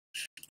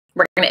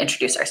We're going to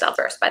introduce ourselves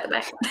first, by the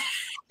way.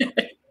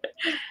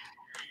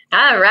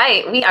 All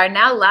right, we are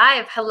now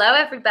live. Hello,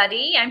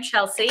 everybody. I'm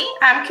Chelsea.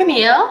 I'm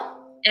Camille.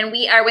 And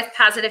we are with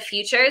Pawsitive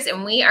Futures,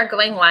 and we are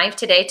going live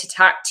today to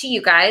talk to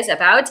you guys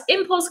about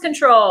impulse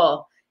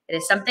control. It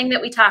is something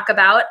that we talk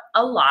about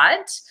a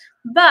lot,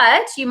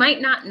 but you might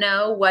not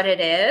know what it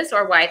is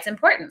or why it's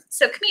important.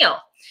 So Camille,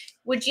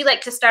 would you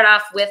like to start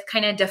off with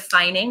kind of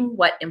defining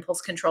what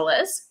impulse control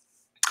is?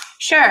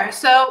 Sure.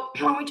 So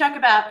when we talk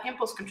about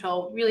impulse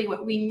control, really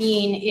what we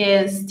mean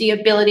is the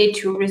ability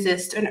to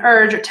resist an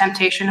urge or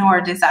temptation or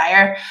a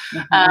desire.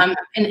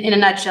 In a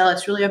nutshell,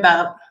 it's really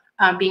about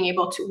being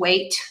able to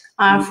wait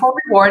for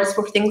rewards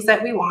for things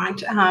that we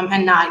want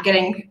and not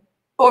getting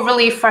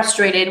overly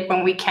frustrated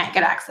when we can't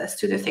get access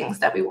to the things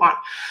that we want.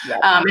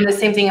 And the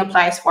same thing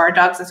applies for our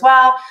dogs as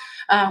well.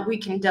 We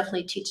can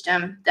definitely teach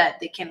them that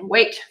they can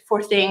wait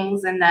for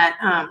things, and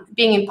that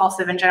being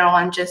impulsive in general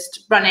and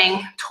just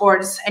running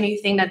towards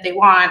anything that they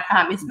want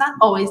is not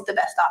always the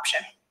best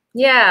option.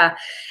 Yeah.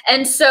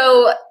 And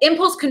so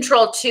impulse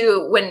control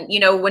too,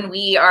 when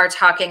we are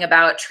talking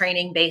about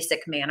training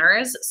basic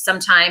manners,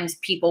 sometimes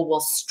people will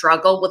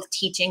struggle with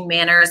teaching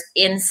manners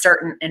in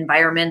certain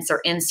environments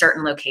or in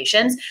certain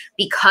locations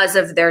because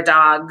of their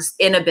dog's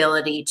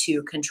inability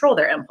to control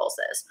their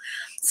impulses.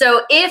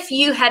 So if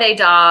you had a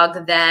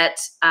dog that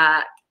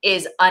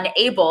is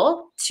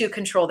unable to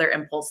control their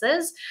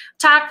impulses,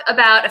 talk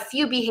about a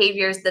few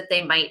behaviors that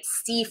they might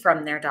see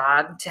from their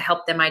dog to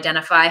help them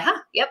identify,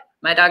 yep,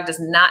 my dog does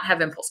not have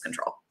impulse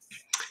control.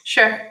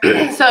 Sure.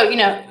 So,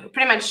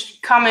 pretty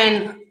much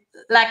common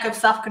lack of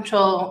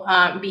self-control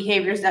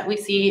behaviors that we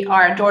see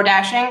are door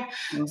dashing.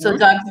 So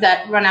dogs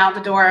that run out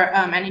the door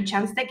any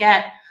chance they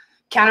get.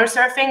 Counter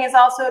surfing is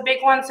also a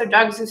big one. So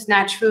dogs who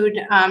snatch food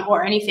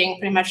or anything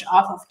pretty much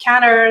off of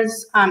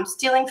counters,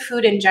 stealing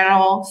food in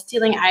general,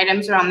 stealing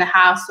items around the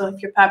house. So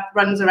if your pup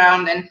runs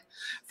around and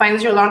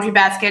finds your laundry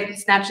basket and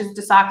snatches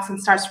the socks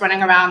and starts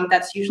running around,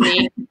 that's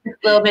usually a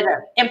little bit of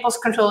impulse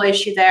control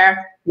issue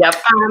there. Yep.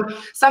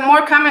 Some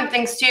more common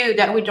things too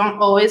that we don't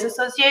always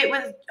associate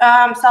with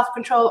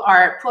self-control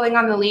are pulling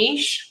on the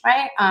leash,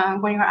 right?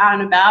 When you're out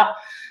and about,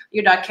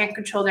 your dog can't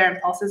control their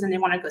impulses and they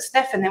want to go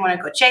sniff and they want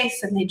to go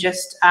chase, and they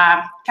just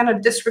kind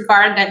of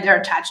disregard that they're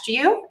attached to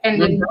you and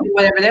do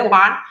whatever they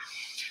want.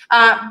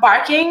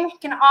 Barking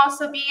can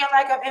also be a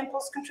lack of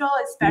impulse control,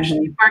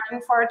 especially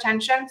barking for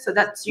attention. So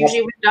that's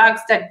usually with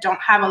dogs that don't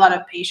have a lot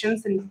of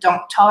patience and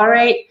don't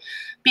tolerate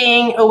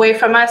being away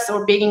from us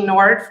or being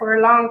ignored for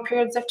long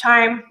periods of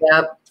time.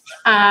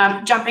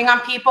 Yep. Jumping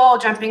on people,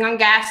 jumping on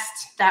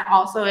guests, that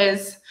also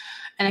is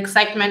an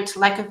excitement,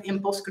 lack of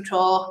impulse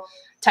control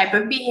type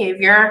of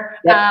behavior.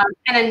 And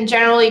then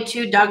generally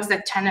too, dogs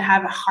that tend to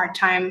have a hard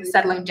time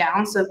settling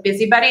down. So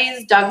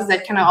busybodies, dogs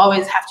that kind of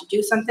always have to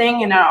do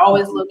something and are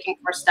always looking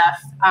for stuff.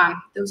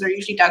 Those are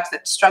usually dogs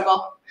that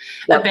struggle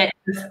a bit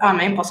with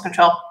impulse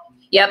control.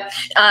 Yep.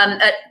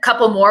 A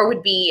couple more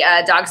would be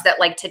dogs that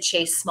like to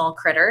chase small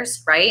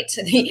critters, right?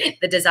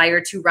 The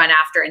desire to run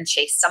after and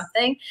chase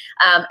something.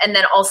 And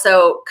then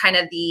also kind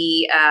of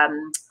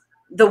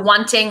the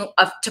wanting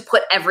to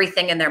put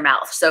everything in their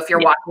mouth. So if you're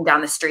walking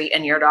down the street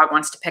and your dog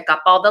wants to pick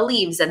up all the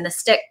leaves and the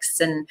sticks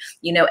and,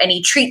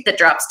 any treat that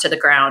drops to the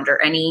ground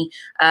or any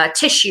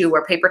tissue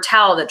or paper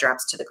towel that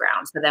drops to the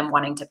ground. So them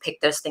wanting to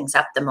pick those things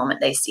up the moment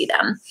they see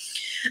them.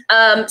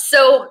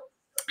 So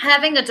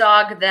having a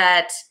dog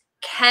that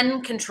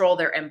can control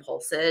their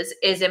impulses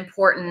is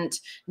important,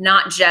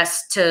 not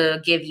just to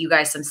give you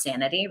guys some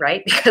sanity,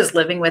 right? Because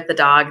living with a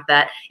dog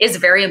that is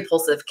very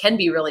impulsive can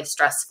be really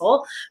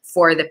stressful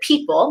for the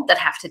people that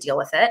have to deal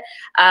with it.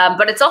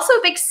 But it's also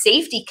a big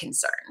safety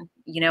concern.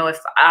 If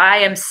I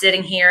am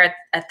sitting here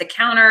at the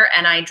counter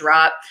and I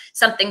drop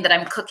something that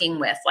I'm cooking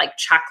with, like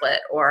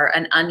chocolate or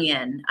an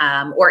onion,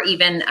 or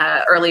even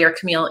earlier,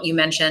 Camille, you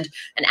mentioned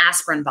an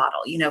aspirin bottle.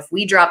 If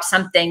we drop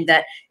something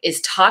that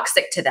is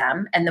toxic to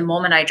them and the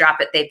moment I drop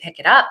it, they pick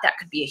it up, that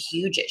could be a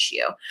huge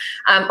issue.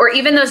 Or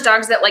even those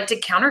dogs that like to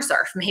counter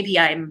surf. Maybe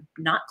I'm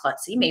not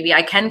klutzy. Maybe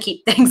I can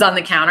keep things on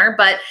the counter,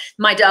 but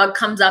my dog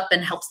comes up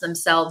and helps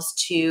themselves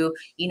to,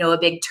 a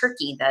big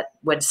turkey that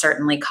would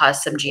certainly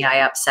cause some GI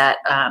upset,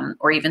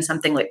 or even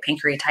something like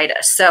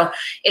pancreatitis. So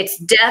it's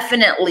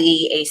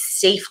definitely a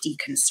safety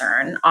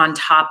concern on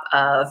top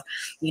of,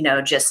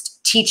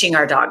 just teaching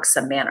our dogs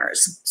some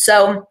manners.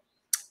 So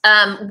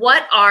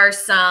what are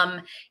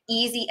some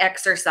easy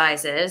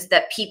exercises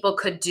that people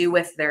could do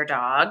with their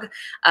dog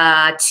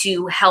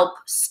to help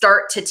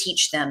start to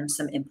teach them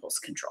some impulse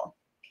control?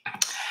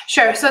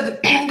 Sure. So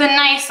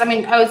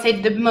I would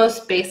say the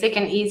most basic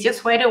and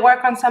easiest way to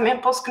work on some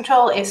impulse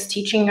control is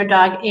teaching your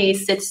dog a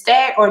sit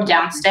stay or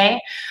down stay.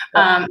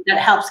 That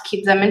helps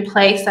keep them in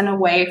place and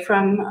away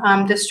from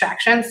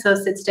distractions. So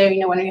sit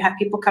stay, when you have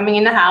people coming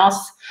in the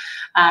house,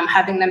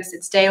 having them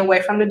stay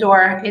away from the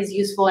door is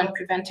useful in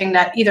preventing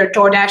that either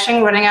door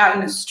dashing, running out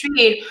in the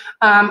street,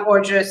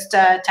 or just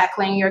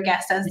tackling your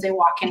guests as they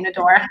walk in the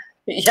door.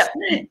 Yep.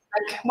 Like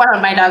one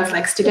of my dogs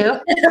likes to do.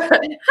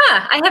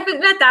 I haven't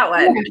met that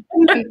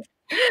one.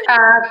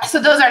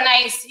 So those are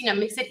nice,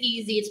 makes it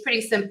easy. It's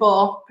pretty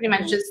simple. Pretty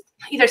much just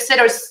either sit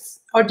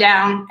or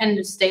down and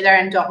just stay there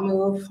and don't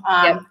move.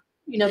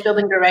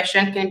 Building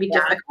direction can be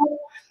difficult.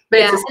 But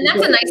and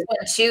that's a nice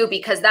one too,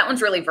 because that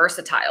one's really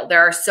versatile.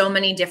 There are so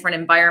many different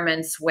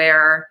environments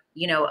where,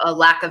 a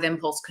lack of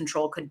impulse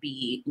control could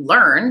be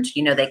learned.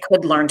 They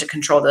could learn to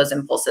control those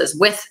impulses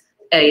with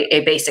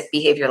a basic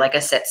behavior like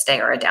a sit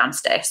stay or a down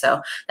stay.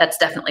 So that's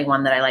definitely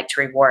one that I like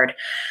to reward.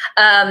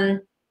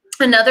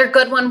 Another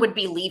good one would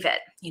be leave it.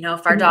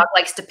 If our dog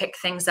likes to pick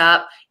things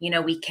up,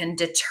 we can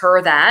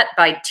deter that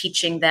by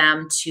teaching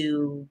them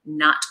to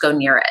not go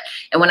near it.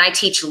 And when I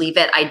teach leave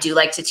it, I do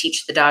like to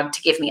teach the dog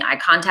to give me eye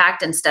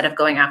contact instead of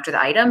going after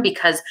the item,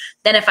 because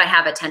then if I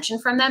have attention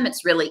from them,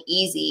 it's really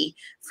easy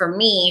for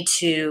me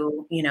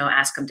to,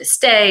 ask them to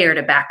stay or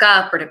to back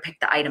up or to pick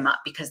the item up,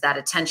 because that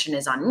attention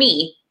is on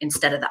me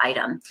instead of the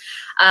item.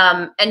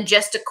 And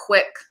just a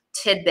quick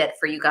tidbit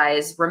for you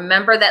guys.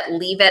 Remember that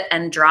leave it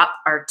and drop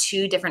are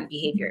two different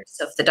behaviors.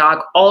 So if the dog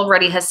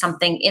already has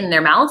something in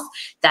their mouth,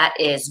 that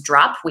is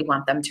drop. We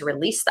want them to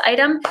release the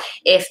item.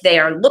 If they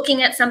are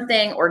looking at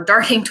something or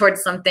darting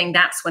towards something,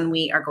 that's when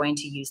we are going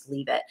to use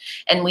leave it.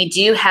 And we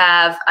do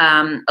have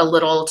a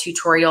little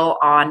tutorial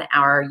on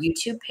our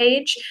YouTube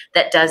page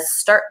that does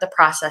start the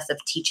process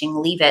of teaching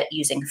leave it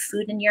using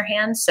food in your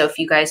hands. So if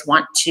you guys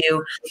want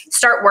to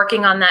start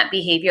working on that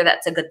behavior,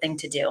 that's a good thing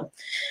to do.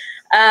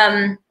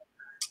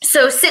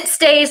 So sit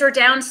stays or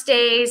down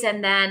stays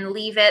and then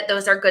leave it.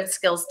 Those are good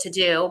skills to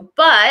do.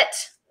 But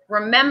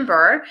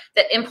remember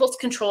that impulse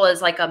control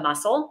is like a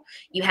muscle.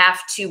 You have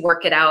to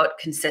work it out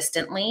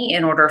consistently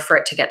in order for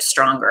it to get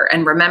stronger.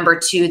 And remember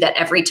too, that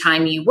every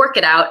time you work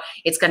it out,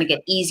 it's going to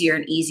get easier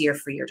and easier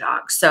for your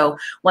dog. So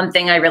one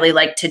thing I really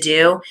like to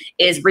do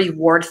is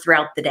reward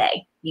throughout the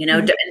day.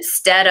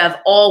 Instead of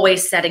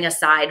always setting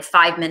aside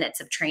 5 minutes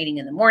of training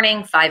in the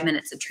morning, 5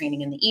 minutes of training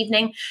in the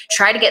evening,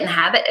 try to get in the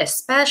habit,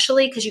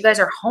 especially because you guys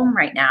are home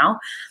right now.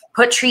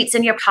 Put treats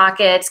in your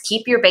pockets,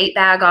 keep your bait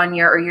bag on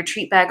or your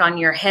treat bag on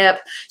your hip,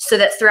 so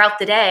that throughout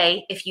the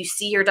day, if you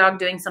see your dog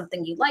doing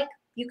something you like,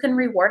 you can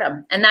reward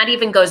them. And that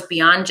even goes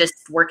beyond just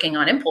working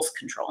on impulse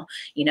control,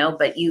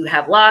 but you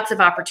have lots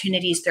of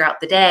opportunities throughout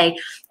the day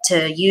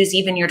to use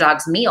even your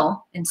dog's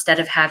meal instead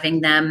of having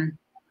them,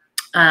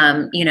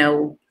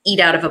 eat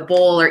out of a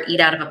bowl or eat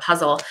out of a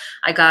puzzle.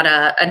 I got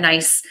a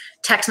nice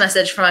text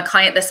message from a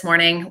client this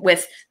morning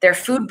with their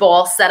food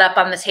bowl set up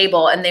on the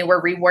table, and they were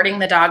rewarding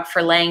the dog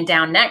for laying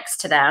down next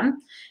to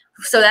them.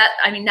 So that,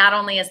 not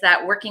only is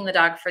that working the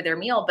dog for their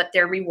meal, but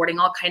they're rewarding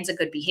all kinds of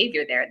good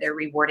behavior there. They're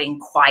rewarding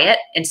quiet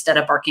instead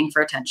of barking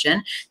for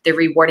attention. They're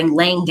rewarding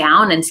laying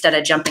down instead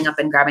of jumping up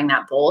and grabbing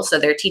that bowl. So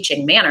they're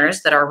teaching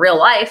manners that are real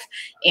life,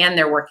 and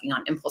they're working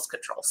on impulse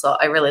control. So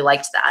I really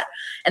liked that.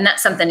 And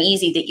that's something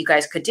easy that you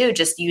guys could do.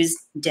 Just use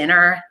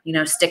dinner,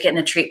 stick it in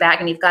a treat bag,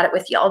 and you've got it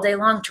with you all day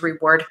long to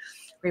reward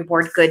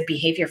good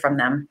behavior from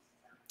them.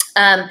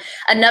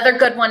 Another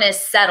good one is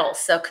settle.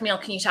 So Camille,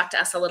 can you talk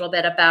to us a little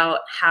bit about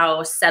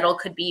how settle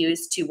could be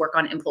used to work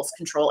on impulse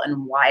control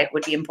and why it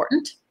would be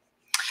important?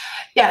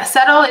 Yeah,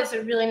 settle is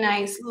a really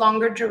nice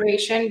longer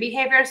duration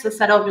behavior. So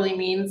settle really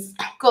means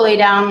go lay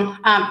down.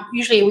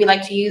 Usually we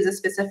like to use a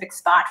specific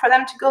spot for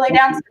them to go lay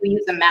down. So we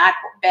use a mat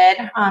or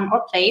bed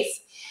or place.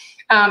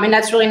 And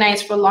that's really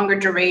nice for longer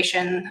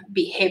duration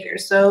behavior.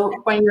 So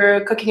when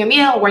you're cooking a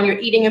meal, when you're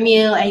eating a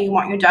meal and you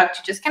want your dog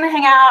to just kind of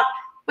hang out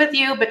with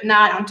you, but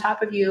not on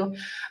top of you,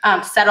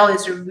 settle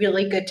is a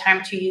really good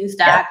time to use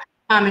that.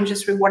 And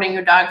just rewarding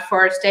your dog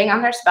for staying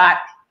on their spot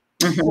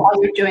while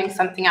you're doing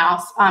something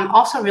else.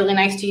 Also really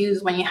nice to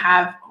use when you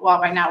have, well,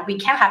 right now we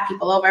can't have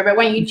people over, but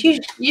when you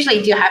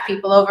usually do have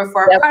people over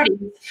for a party,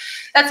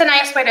 that's a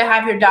nice way to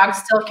have your dog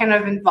still kind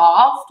of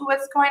involved with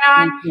what's going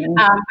on,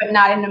 but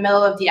not in the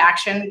middle of the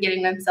action,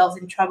 getting themselves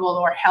in trouble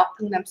or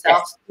helping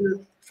themselves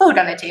through food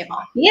on the table.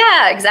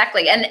 Yeah,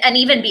 exactly. And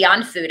even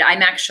beyond food,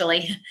 I'm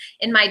actually,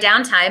 in my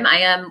downtime, I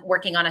am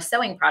working on a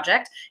sewing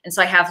project. And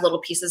so I have little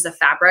pieces of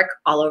fabric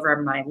all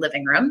over my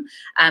living room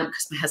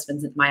because my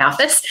husband's in my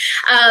office.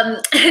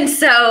 And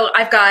so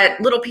I've got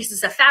little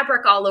pieces of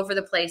fabric all over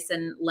the place.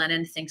 And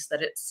Lennon thinks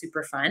that it's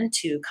super fun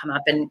to come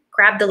up and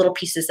grab the little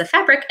pieces of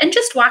fabric and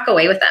just walk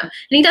away with them. And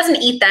he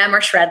doesn't eat them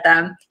or shred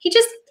them. He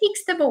just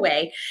takes them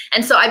away.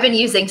 And so I've been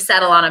using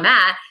settle on a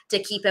mat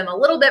to keep him a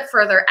little bit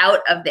further out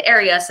of the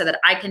area so that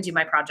I can do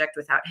my project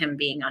without him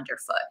being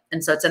underfoot.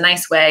 And so it's a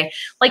nice way,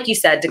 like you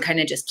said, to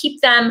kind of just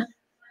keep them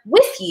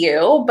with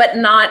you, but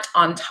not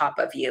on top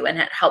of you. And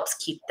it helps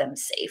keep them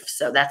safe.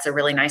 So that's a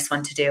really nice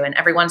one to do. And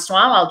every once in a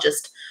while, I'll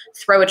just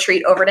throw a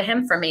treat over to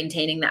him for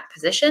maintaining that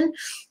position.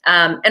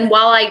 And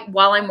while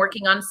I'm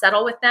working on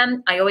settle with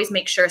them, I always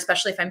make sure,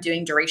 especially if I'm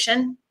doing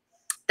duration,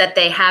 that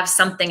they have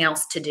something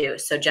else to do.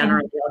 So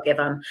generally I'll give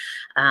them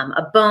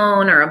a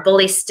bone or a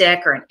bully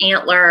stick or an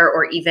antler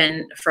or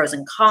even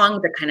frozen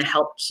Kong to kind of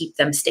help keep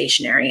them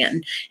stationary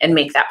and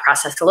make that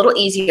process a little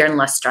easier and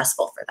less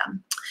stressful for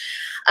them.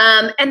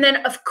 And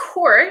then of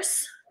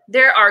course,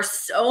 there are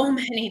so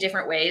many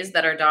different ways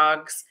that our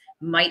dogs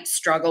might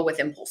struggle with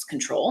impulse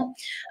control.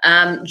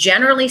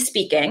 Generally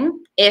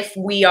speaking, if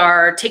we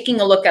are taking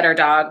a look at our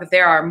dog,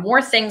 there are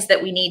more things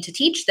that we need to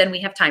teach than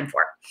we have time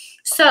for.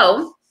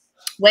 So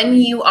when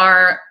you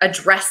are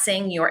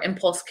addressing your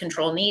impulse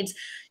control needs,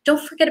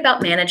 don't forget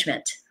about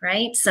management,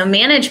 right? So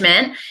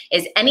management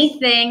is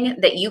anything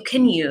that you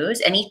can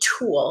use, any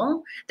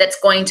tool that's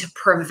going to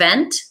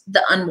prevent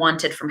the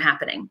unwanted from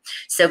happening.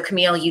 So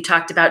Camille, you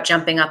talked about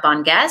jumping up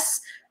on guests.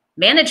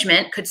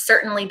 Management could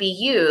certainly be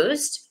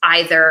used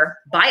either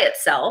by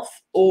itself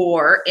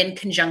or in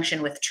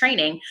conjunction with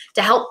training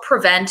to help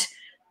prevent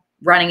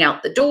running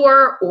out the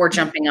door or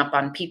jumping up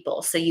on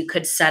people. So you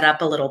could set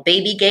up a little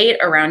baby gate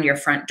around your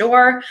front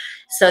door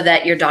so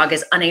that your dog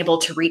is unable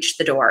to reach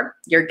the door.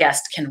 Your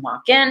guest can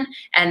walk in.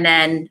 And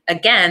then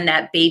again,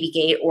 that baby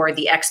gate or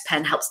the X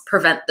pen helps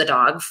prevent the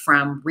dog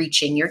from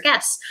reaching your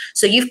guests.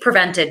 So you've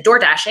prevented door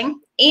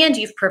dashing and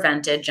you've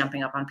prevented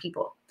jumping up on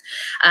people.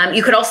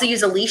 You could also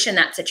use a leash in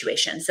that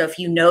situation. So if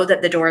you know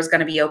that the door is going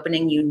to be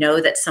opening, you know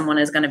that someone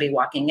is going to be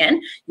walking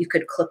in, you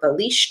could clip a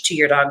leash to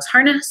your dog's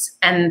harness,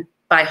 and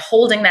by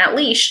holding that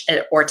leash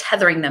or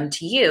tethering them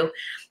to you,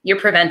 you're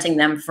preventing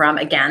them from,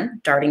 again,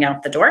 darting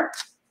out the door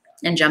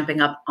and jumping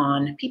up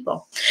on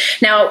people.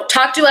 Now,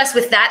 talk to us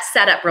with that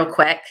setup real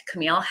quick,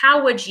 Camille.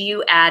 How would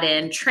you add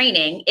in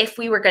training if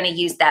we were going to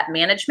use that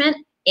management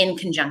in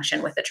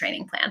conjunction with a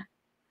training plan?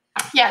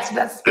 Yes,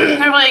 that's a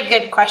really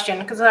good question,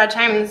 because a lot of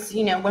times,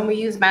 you know, when we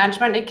use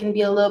management, it can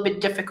be a little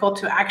bit difficult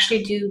to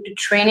actually do the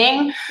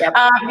training. Yep.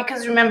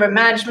 Because remember,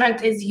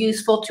 management is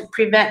useful to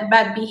prevent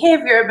bad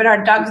behavior, but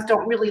our dogs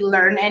don't really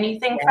learn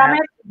anything from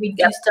it. We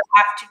do still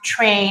have to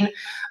train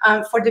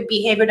for the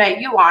behavior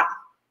that you want.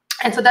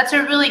 And so that's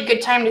a really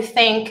good time to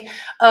think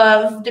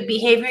of the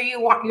behavior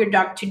you want your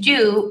dog to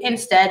do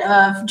instead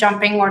of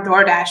jumping or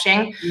door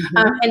dashing.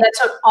 And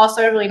that's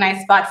also a really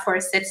nice spot for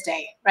a sit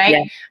stay, right?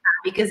 Yeah.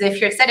 Because if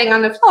you're sitting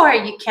on the floor,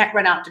 you can't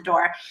run out the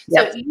door.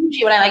 So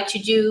usually what I like to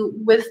do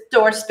with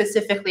doors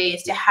specifically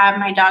is to have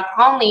my dog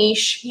on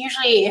leash.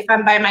 Usually if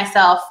I'm by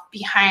myself,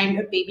 behind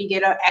a baby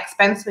gate or X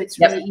pen, so it's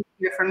really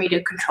easier for me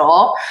to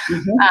control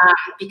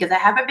because I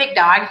have a big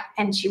dog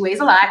and she weighs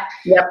a lot.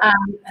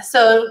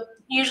 So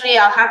usually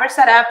I'll have her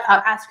set up,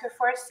 I'll ask her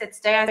for a sit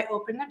stay as I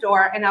open the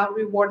door, and I'll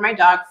reward my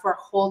dog for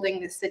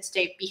holding the sit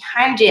stay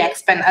behind the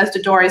X pen as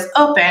the door is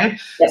open,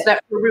 so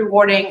that we're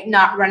rewarding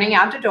not running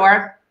out the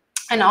door,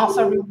 and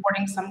also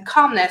rewarding some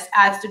calmness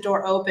as the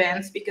door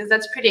opens, because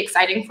that's pretty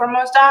exciting for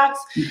most dogs.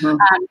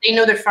 They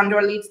know the front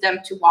door leads them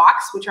to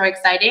walks, which are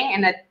exciting,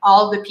 and that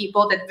all the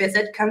people that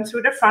visit come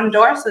through the front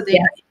door, so they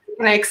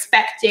can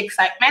expect the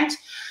excitement.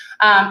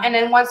 And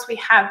then once we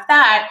have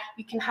that,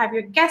 you can have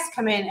your guests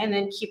come in and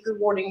then keep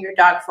rewarding your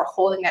dog for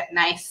holding that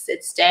nice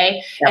sit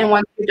stay. And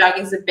once your dog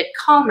is a bit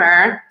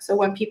calmer, so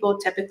when people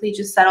typically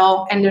just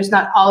settle and there's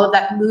not all of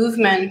that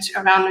movement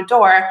around the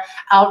door,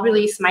 I'll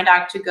release my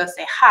dog to go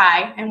say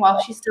hi. And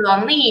while she's still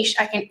on leash,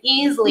 I can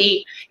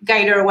easily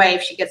guide her away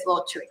if she gets a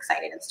little too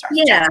excited and starts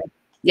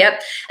jumping.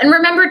 And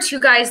remember too,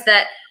 guys,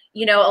 that,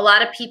 you know, a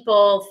lot of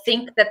people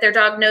think that their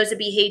dog knows a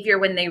behavior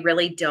when they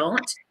really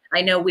don't.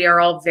 I know we are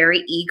all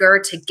very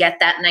eager to get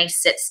that nice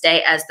sit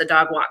stay as the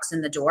dog walks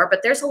in the door,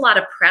 but there's a lot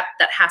of prep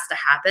that has to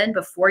happen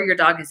before your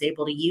dog is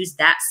able to use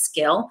that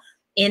skill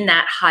in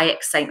that high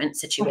excitement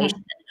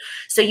situation.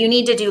 So you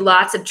need to do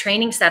lots of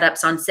training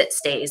setups on sit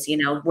stays, you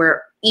know,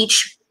 where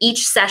each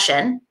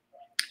session,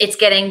 it's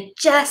getting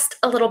just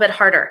a little bit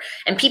harder.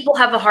 And people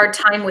have a hard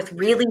time with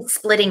really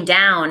splitting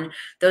down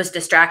those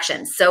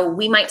distractions. So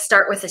we might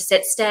start with a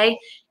sit stay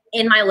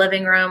in my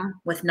living room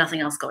with nothing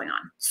else going on,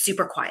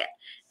 super quiet.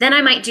 Then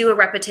I might do a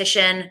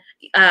repetition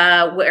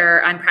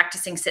where I'm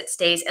practicing sit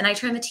stays and I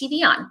turn the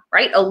TV on,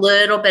 right? A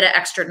little bit of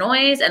extra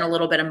noise and a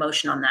little bit of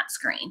motion on that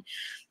screen.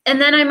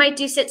 And then I might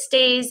do sit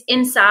stays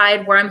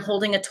inside where I'm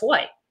holding a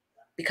toy,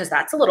 because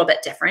that's a little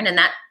bit different, and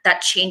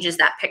that changes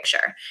that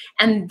picture.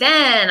 And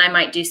then I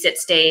might do sit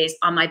stays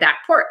on my back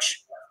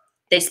porch.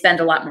 They spend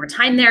a lot more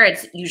time there.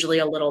 It's usually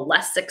a little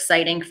less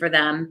exciting for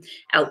them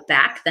out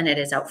back than it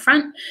is out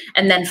front.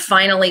 And then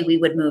finally, we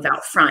would move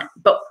out front.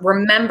 But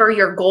remember,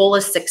 your goal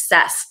is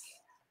success.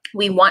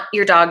 We want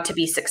your dog to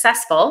be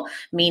successful,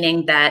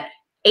 meaning that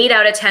 8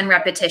 out of 10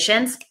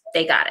 repetitions,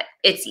 they got it.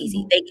 It's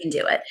easy. They can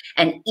do it.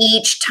 And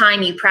each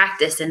time you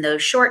practice in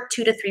those short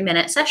 2 to 3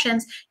 minute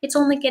sessions, it's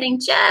only getting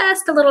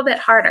just a little bit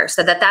harder,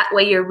 so that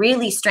way you're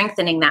really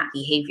strengthening that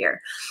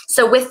behavior.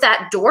 So with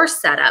that door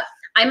setup,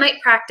 I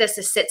might practice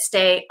a sit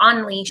stay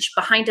on leash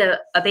behind a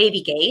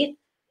baby gate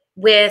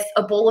with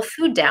a bowl of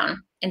food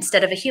down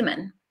instead of a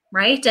human,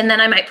 right? And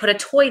then I might put a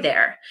toy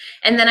there.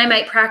 And then I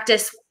might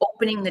practice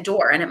opening the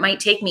door. And it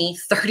might take me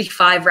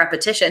 35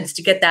 repetitions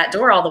to get that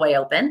door all the way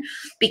open,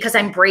 because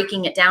I'm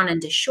breaking it down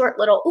into short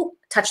little, ooh,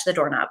 touch the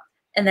doorknob,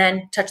 and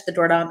then touch the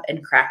doorknob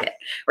and crack it,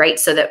 right?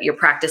 So that you're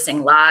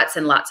practicing lots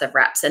and lots of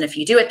reps. And if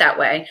you do it that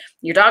way,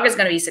 your dog is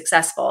going to be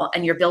successful,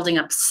 and you're building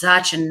up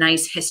such a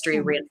nice history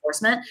of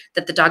reinforcement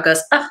that the dog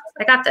goes, oh,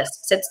 I got this.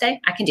 Sit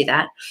stay, I can do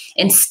that.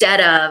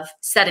 Instead of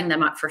setting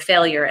them up for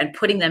failure and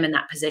putting them in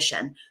that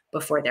position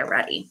before they're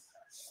ready.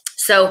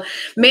 So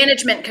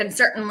management can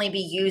certainly be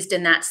used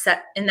in that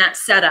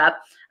setup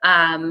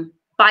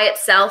by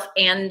itself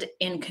and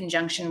in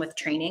conjunction with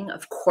training.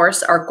 Of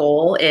course, our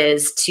goal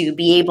is to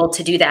be able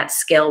to do that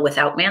skill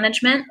without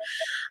management.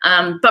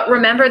 But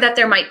remember that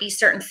there might be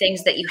certain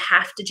things that you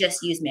have to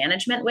just use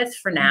management with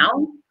for now,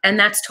 and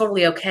that's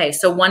totally okay.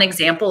 So one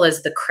example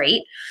is the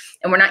crate.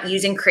 And we're not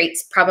using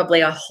crates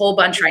probably a whole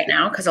bunch right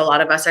now because a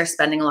lot of us are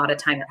spending a lot of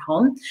time at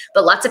home,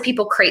 but lots of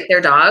people crate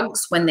their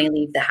dogs when they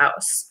leave the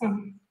house.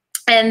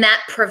 And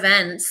that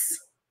prevents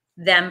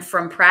them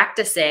from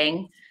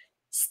practicing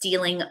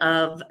stealing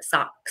of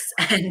socks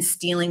and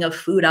stealing of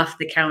food off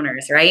the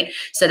counters, right?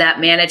 So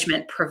that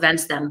management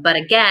prevents them. But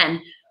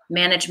again,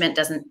 management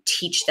doesn't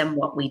teach them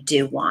what we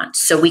do want.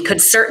 So we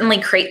could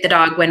certainly crate the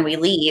dog when we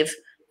leave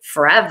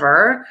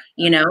forever,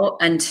 you know,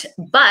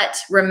 but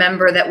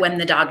remember that when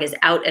the dog is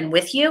out and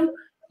with you,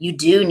 you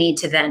do need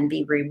to then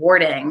be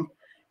rewarding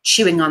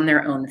chewing on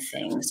their own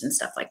things and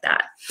stuff like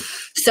that.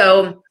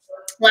 So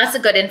lots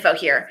of good info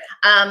here.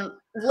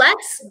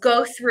 Let's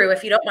go through,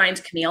 if you don't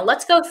mind, Camille,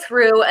 let's go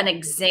through an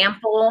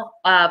example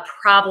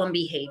problem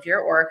behavior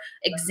or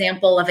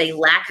example of a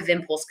lack of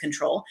impulse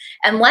control.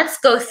 And let's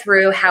go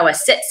through how a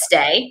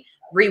sit-stay,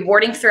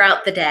 rewarding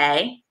throughout the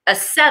day, a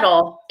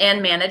settle,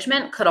 and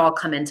management could all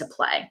come into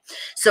play.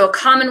 So a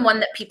common one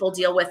that people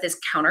deal with is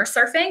counter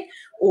surfing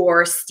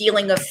or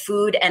stealing of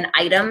food and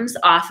items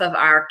off of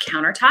our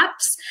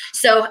countertops.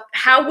 So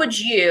how would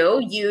you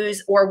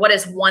use, or what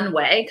is one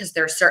way, because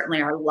there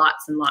certainly are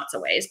lots and lots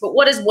of ways, but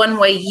what is one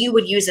way you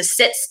would use a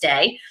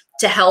sit-stay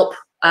to help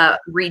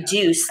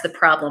reduce the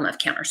problem of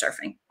counter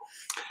surfing?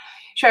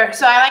 Sure.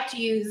 So I like to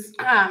use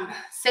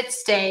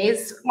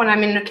sit-stays when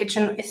I'm in the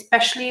kitchen,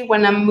 especially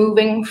when I'm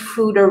moving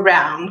food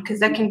around, because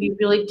that can be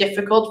really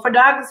difficult for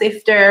dogs.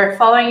 If they're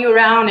following you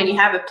around and you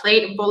have a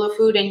plate, a bowl of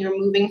food, and you're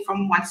moving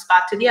from one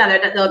spot to the other,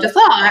 that they'll just,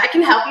 oh, I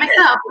can help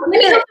myself. Let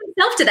me help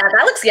myself to that.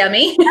 That looks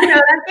yummy. I know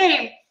that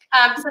game.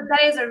 So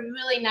that is a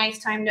really nice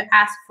time to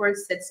ask for a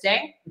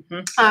sit-stay.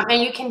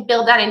 And you can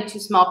build that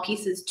into small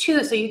pieces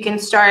too. So you can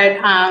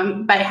start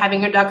by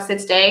having your dog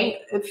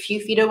sit-stay a few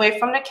feet away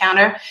from the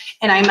counter.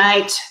 And I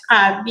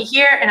might be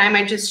here and I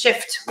might just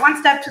shift one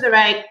step to the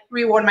right,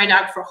 reward my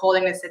dog for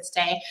holding the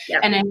sit-stay.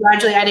 Yep. And then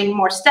gradually adding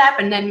more step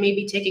and then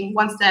maybe taking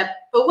one step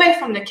away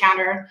from the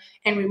counter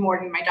and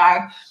rewarding my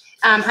dog.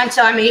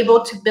 Until I'm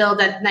able to build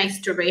that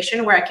nice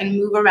duration where I can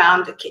move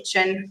around the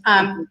kitchen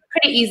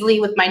pretty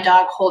easily with my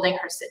dog holding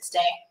her sit-stay.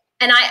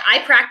 And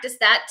I practice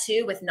that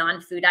too with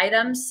non-food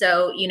items.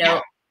 So, you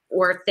know,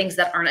 or things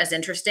that aren't as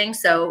interesting.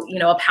 So, you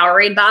know, a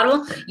Powerade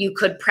bottle, you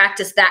could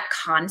practice that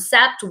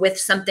concept with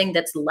something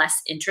that's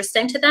less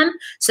interesting to them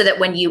so that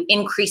when you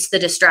increase the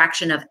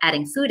distraction of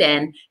adding food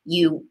in,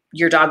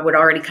 your dog would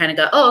already kind of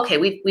go, oh, okay,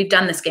 we've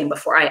done this game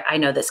before. I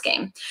know this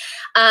game.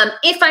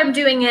 If I'm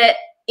doing it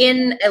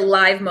in a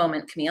live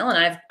moment, Camille,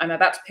 and I'm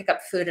about to pick up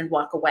food and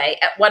walk away,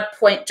 at what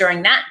point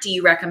during that do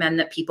you recommend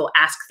that people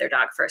ask their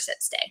dog for a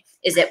sit-stay?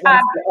 Is it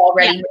once they're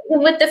already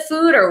moving with the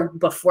food or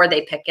before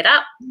they pick it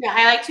up? Yeah,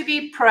 I like to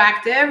be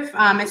proactive,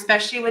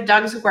 especially with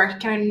dogs who are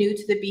kind of new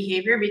to the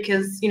behavior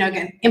because, you know,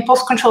 again,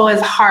 impulse control is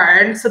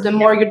hard. So the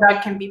more your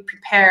dog can be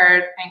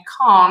prepared and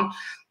calm,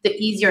 the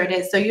easier it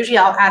is. So usually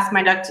I'll ask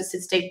my dog to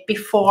sit-stay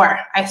before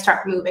I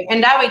start moving.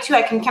 And that way too,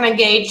 I can kind of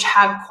gauge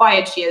how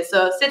quiet she is.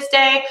 So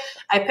sit-stay,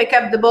 I pick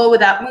up the bowl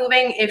without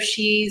moving. If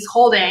she's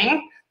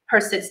holding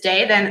her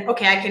sit-stay, then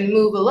okay, I can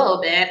move a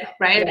little bit,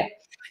 right? Yeah.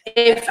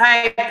 If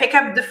I pick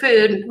up the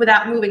food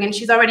without moving and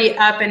she's already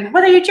up and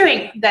what are you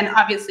doing? Then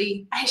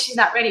obviously she's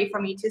not ready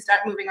for me to start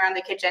moving around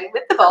the kitchen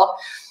with the bowl.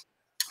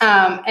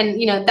 And,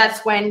 you know,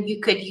 that's when you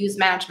could use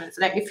management.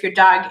 So that if your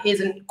dog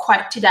isn't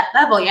quite to that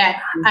level yet,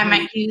 I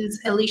might use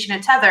a leash and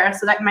a tether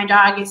so that my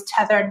dog is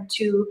tethered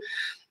to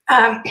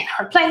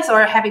her place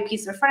or a heavy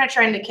piece of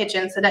furniture in the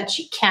kitchen so that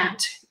she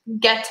can't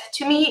get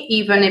to me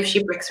even if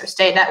she breaks her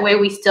stay. That way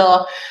we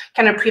still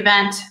kind of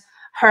prevent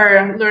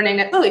her learning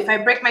that, oh, if I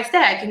break my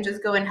stay, I can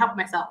just go and help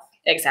myself.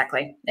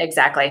 Exactly.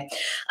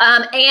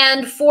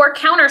 And for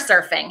counter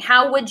surfing,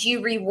 how would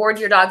you reward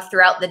your dog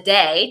throughout the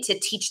day to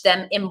teach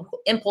them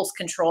impulse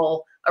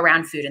control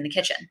around food in the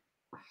kitchen?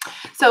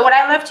 So what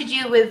I love to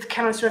do with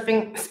counter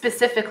surfing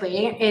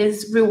specifically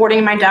is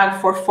rewarding my dog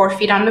for 4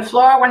 feet on the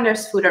floor when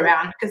there's food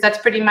around, because that's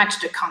pretty much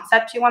the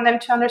concept you want them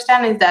to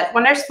understand is that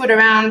when there's food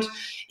around,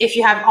 if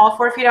you have all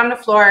 4 feet on the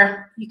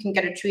floor, you can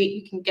get a treat,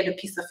 you can get a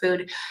piece of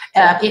food.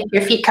 If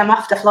your feet come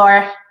off the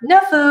floor, no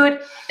food.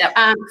 Yep.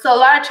 So a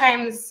lot of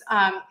times,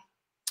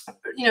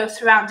 you know,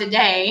 throughout the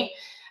day,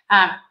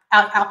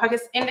 I'll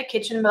practice in the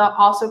kitchen, but I'll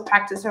also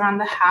practice around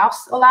the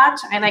house a lot.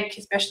 I like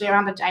especially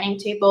around the dining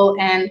table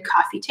and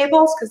coffee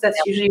tables because that's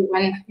usually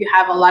when you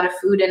have a lot of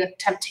food and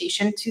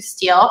temptation to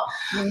steal.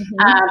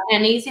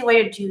 An easy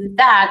way to do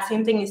that,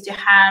 same thing, is to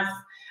have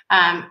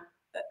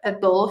a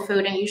bowl of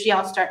food, and usually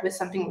I'll start with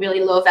something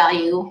really low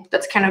value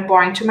that's kind of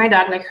boring to my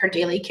dog, like her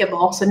daily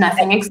kibble, so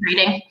nothing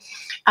exciting.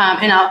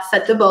 And I'll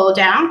set the bowl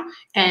down.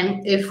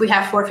 And if we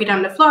have 4 feet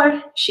on the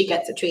floor, she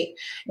gets a treat.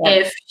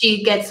 Yep. If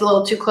she gets a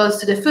little too close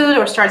to the food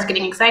or starts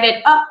getting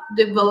excited,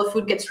 the bowl of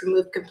food gets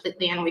removed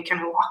completely and we can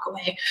walk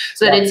away.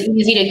 So that it's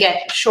easy to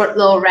get short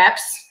little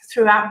reps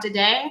throughout the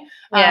day.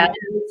 And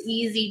it's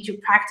easy to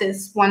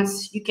practice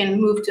once you can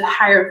move to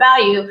higher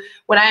value.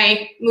 When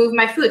I move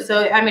my food,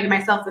 so I made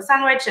myself a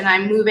sandwich and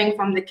I'm moving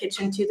from the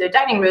kitchen to the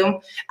dining room,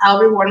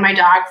 I'll reward my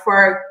dog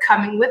for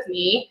coming with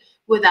me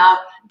without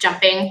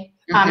jumping.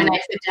 And I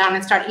sit down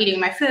and start eating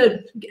my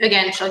food.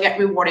 Again, she'll get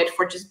rewarded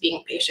for just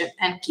being patient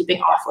and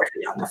keeping all 4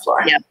 feet on the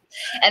floor. Yeah.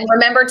 And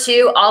remember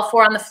too, all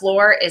 4 on the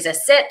floor is a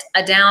sit,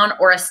 a down,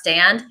 or a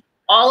stand.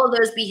 All of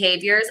those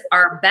behaviors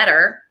are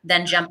better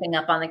than jumping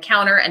up on the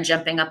counter and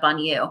jumping up on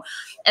you.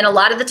 And a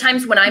lot of the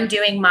times when I'm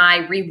doing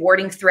my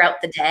rewarding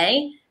throughout the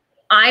day,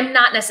 I'm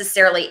not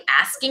necessarily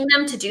asking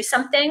them to do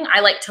something. I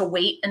like to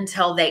wait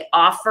until they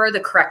offer the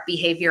correct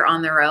behavior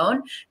on their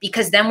own,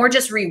 because then we're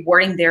just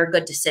rewarding their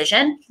good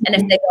decision. And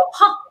if they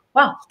go,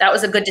 wow, that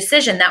was a good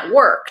decision, that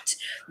worked,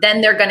 then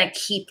they're going to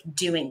keep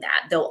doing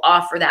that. They'll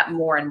offer that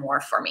more and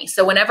more for me.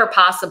 So whenever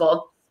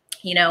possible,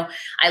 you know,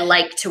 I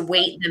like to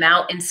wait them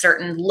out in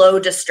certain low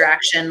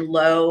distraction,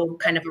 low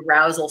kind of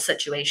arousal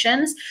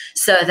situations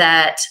so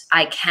that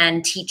I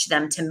can teach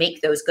them to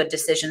make those good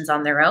decisions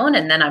on their own.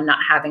 And then I'm not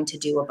having to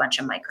do a bunch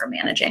of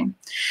micromanaging.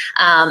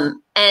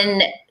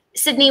 And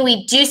Sydney,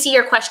 we do see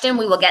your question.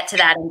 We will get to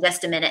that in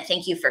just a minute.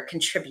 Thank you for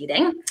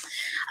contributing.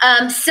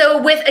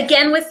 So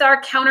with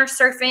our counter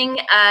surfing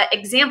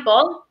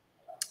example,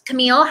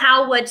 Camille,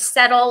 how would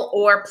settle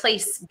or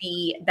place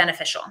be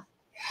beneficial?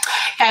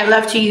 I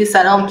love to use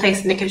settle and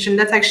place in the kitchen.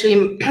 That's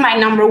actually my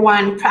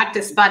 #1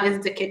 practice spot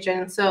is the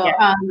kitchen. So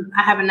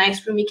I have a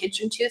nice roomy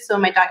kitchen too. So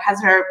my dog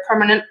has her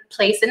permanent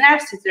place in there.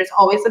 So there's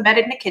always a bed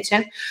in the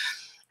kitchen.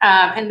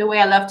 And the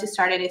way I love to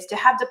start it is to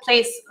have the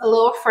place a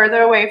little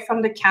further away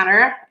from the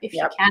counter if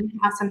you can.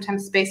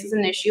 Sometimes space is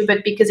an issue,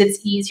 but because it's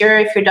easier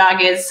if your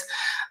dog is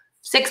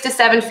 6 to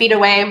 7 feet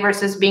away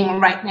versus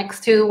being right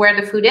next to where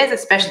the food is,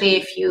 especially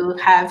if you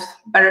have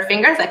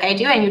butterfingers like I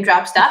do and you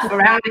drop stuff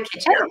around the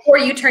kitchen. Or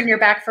you turn your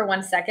back for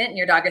 1 second and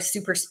your dog is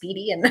super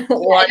speedy and So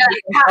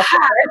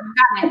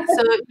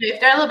if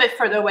they're a little bit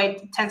further away,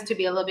 it tends to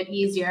be a little bit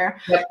easier.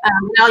 And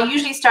I'll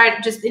usually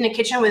start just in the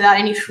kitchen without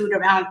any food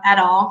around at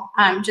all.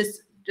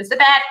 Just the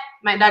bed.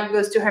 My dog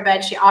goes to her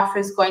bed. She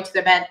offers going to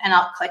the bed, and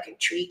I'll click a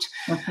treat.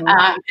 And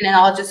then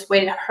I'll just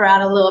wait her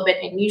out a little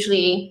bit. And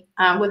usually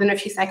within a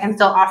few seconds,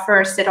 they'll offer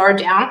a sit or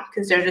down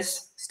because they're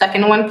just stuck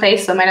in one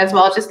place. So might as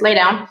well just lay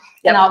down.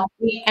 And I'll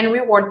eat and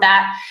reward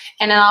that.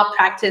 And then I'll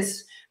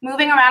practice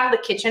moving around the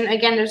kitchen.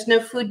 Again, there's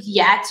no food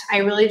yet. I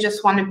really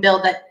just want to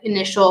build that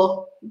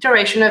initial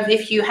duration of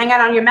if you hang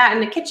out on your mat in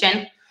the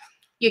kitchen,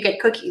 you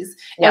get cookies.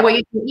 And what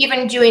you can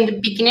even do in the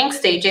beginning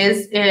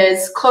stages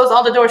is close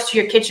all the doors to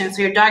your kitchen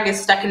so your dog is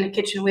stuck in the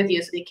kitchen with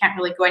you so they can't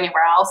really go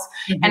anywhere else.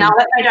 And I'll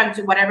let my dog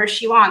do whatever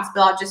she wants,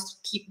 but I'll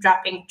just keep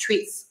dropping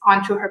treats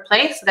onto her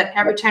plate so that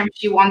every time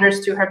she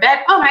wanders to her bed,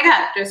 oh my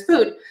God, there's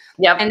food.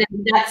 And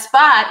then that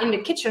spot in the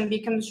kitchen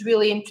becomes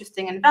really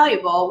interesting and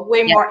valuable,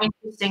 way more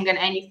interesting than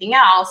anything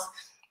else.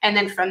 And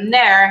then from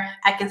there,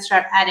 I can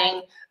start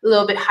adding a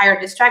little bit higher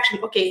distraction.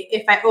 Okay,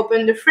 if I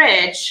open the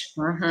fridge,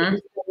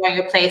 on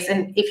your place,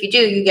 and if you do,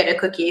 you get a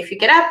cookie. If you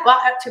get up, well,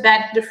 too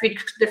bad, the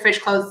fridge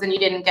closed and you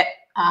didn't get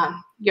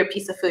your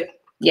piece of food.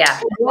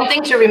 One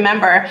thing to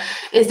remember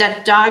is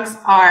that dogs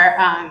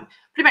are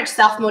pretty much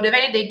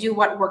self-motivated. They do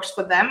what works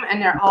for them,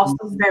 and they're also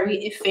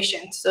very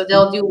efficient. So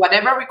they'll do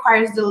whatever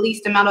requires the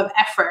least amount of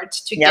effort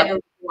to get a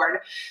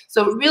reward.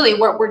 So really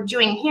what we're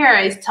doing here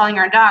is telling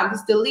our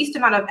dogs the least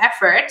amount of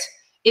effort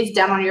is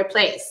done on your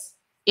place.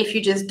 If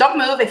you just don't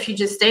move, if you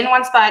just stay in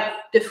one spot,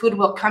 the food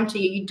will come to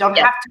you. You don't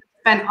have to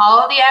spend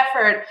all the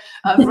effort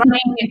of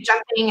running and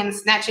jumping and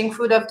snatching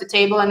food off the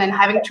table and then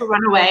having to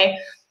run away.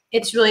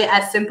 It's really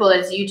as simple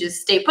as you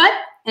just stay put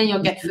and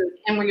you'll get food.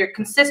 And when you're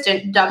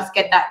consistent, dogs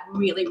get that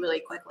really,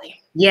 really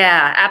quickly.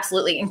 Yeah,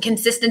 absolutely. And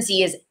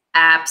consistency is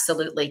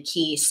absolutely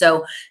key.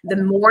 So the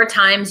more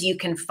times you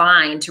can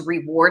find to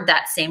reward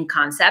that same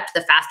concept,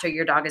 the faster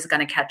your dog is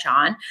going to catch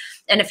on.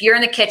 And if you're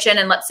in the kitchen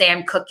and let's say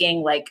I'm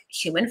cooking like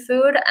human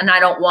food and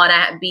I don't want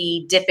to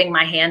be dipping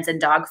my hands in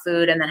dog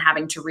food and then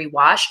having to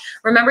rewash,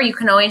 remember you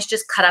can always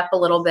just cut up a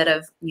little bit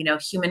of, you know,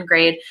 human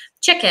grade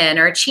chicken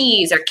or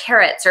cheese or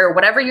carrots or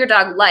whatever your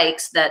dog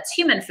likes that's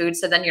human food.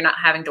 So then you're not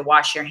having to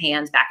wash your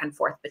hands back and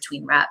forth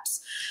between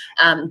reps.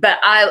 But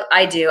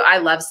I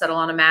love settle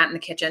on a mat in the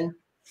kitchen.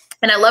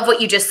 And I love what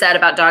you just said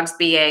about dogs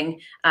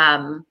being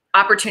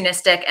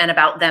opportunistic and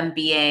about them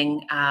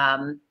being,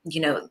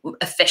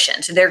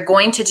 efficient. They're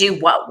going to do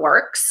what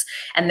works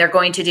and they're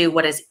going to do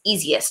what is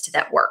easiest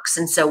that works.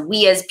 And so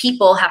we as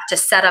people have to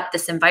set up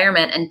this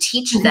environment and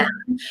teach them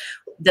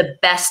the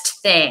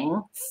best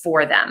thing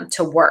for them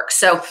to work.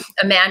 So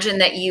imagine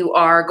that you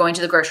are going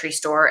to the grocery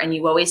store and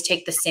you always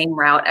take the same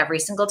route every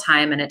single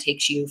time and it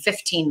takes you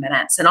 15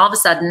 minutes. And all of a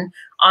sudden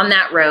on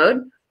that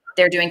road,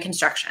 they're doing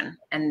construction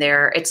and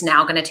it's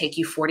now going to take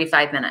you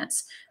 45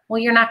 minutes. Well,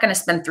 you're not going to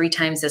spend 3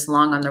 times as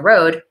long on the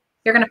road.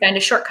 you're going to find a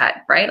shortcut,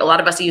 right? A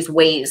lot of us use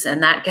Waze,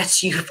 and that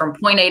gets you from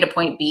point A to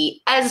point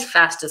B as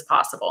fast as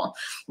possible.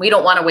 We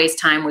don't want to waste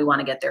time. We want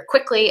to get there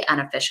quickly and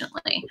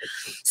efficiently.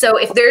 So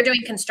if they're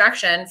doing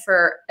construction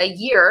for a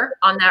year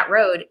on that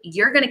road,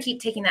 you're going to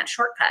keep taking that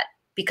shortcut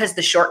because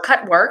the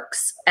shortcut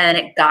works and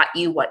it got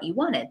you what you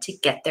wanted to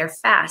get there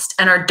fast.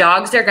 And our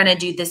dogs are going to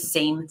do the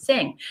same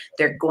thing.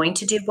 They're going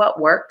to do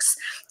what works.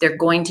 They're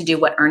going to do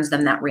what earns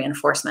them that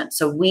reinforcement.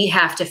 So we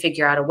have to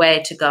figure out a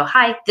way to go,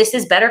 hi, this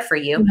is better for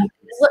you.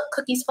 Look,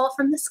 cookies fall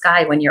from the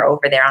sky when you're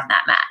over there on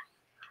that mat.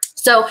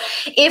 So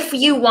if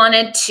you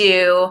wanted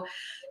to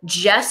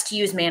just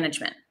use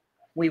management,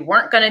 we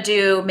weren't going to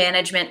do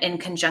management in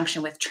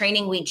conjunction with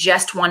training. We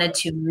just wanted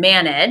to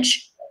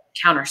manage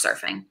counter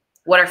surfing.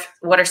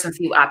 What are some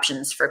few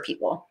options for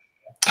people?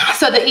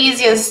 So the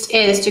easiest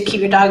is to keep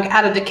your dog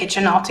out of the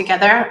kitchen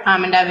altogether,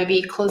 and that would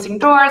be closing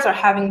doors or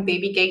having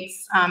baby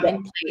gates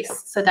in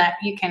place so that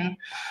you can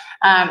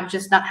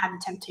just not have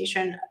the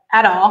temptation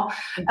at all.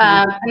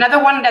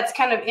 Another one that's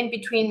kind of in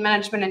between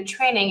management and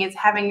training is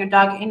having your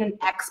dog in an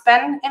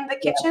X-pen in the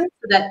kitchen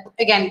so that,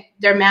 again,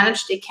 they're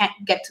managed. They can't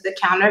get to the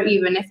counter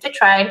even if they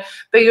tried,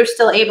 but you're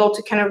still able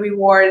to kind of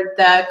reward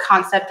the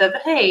concept of,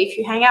 hey, if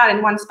you hang out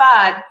in one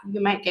spot,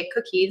 you might get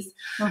cookies.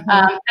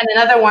 And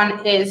another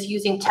one is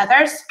using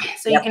tethers.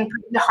 So you can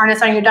put the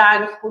harness on your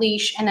dog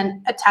leash and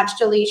then attach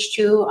the leash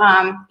to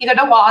either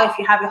the wall if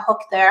you have a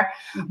hook there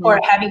or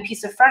a heavy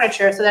piece of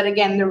furniture so that,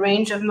 again, the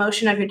range of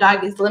motion of your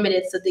dog is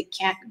limited so they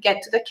can't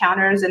get to the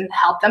counters and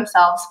help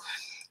themselves.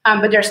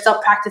 But they're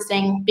still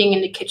practicing being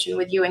in the kitchen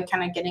with you and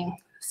kind of getting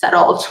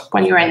settled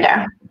when you're in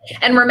there.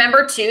 And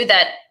remember, too,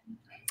 that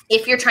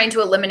if you're trying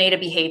to eliminate a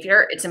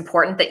behavior, it's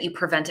important that you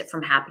prevent it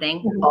from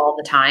happening all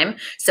the time.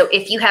 So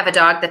if you have a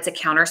dog that's a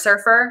counter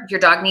surfer, your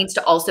dog needs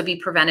to also be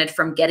prevented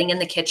from getting in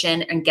the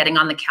kitchen and getting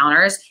on the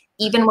counters,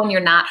 even when you're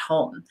not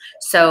home.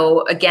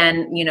 So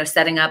again,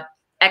 setting up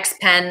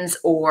X-pens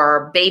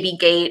or baby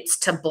gates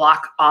to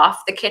block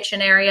off the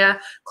kitchen area,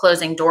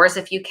 closing doors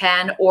if you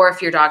can, or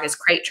if your dog is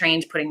crate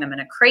trained, putting them in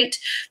a crate,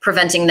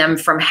 preventing them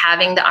from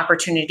having the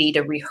opportunity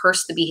to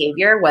rehearse the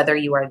behavior, whether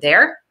you are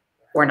there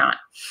or not.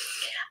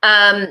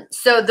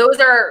 So those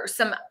are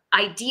some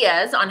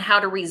ideas on how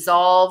to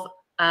resolve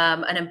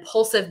an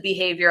impulsive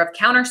behavior of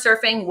counter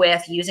surfing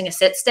with using a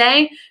sit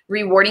stay,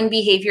 rewarding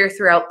behavior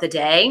throughout the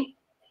day,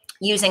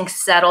 using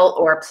settle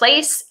or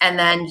place, and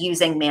then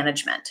using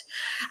management.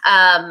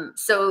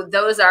 So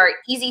those are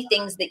easy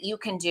things that you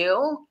can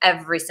do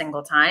every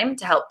single time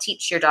to help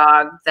teach your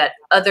dog that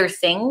other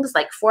things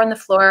like 4 on the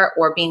floor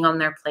or being on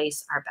their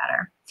place are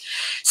better.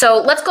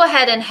 So let's go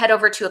ahead and head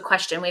over to a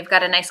question. We've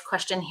got a nice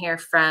question here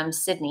from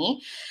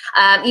Sydney.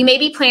 You may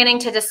be planning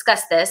to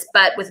discuss this,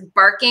 but with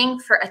barking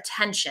for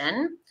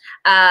attention,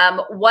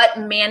 what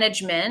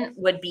management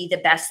would be the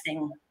best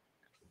thing?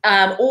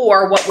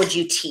 Or what would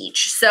you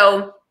teach?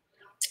 So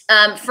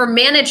for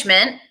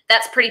management,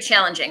 that's pretty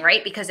challenging,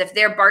 right? Because if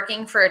they're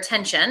barking for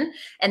attention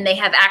and they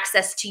have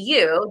access to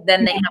you,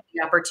 then they have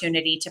the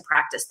opportunity to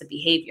practice the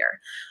behavior.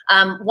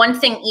 One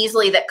thing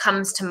easily that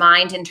comes to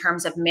mind in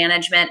terms of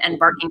management and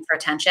barking for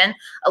attention,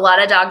 a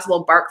lot of dogs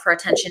will bark for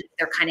attention if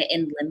they're kind of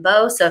in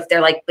limbo. So if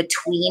they're like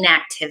between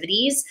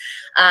activities,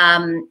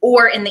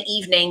 or in the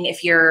evening,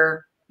 if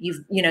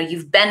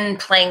you've been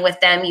playing with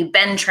them, you've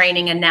been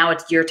training, and now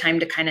it's your time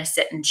to kind of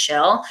sit and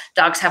chill.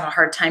 Dogs have a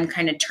hard time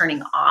kind of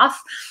turning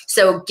off.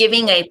 So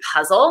giving a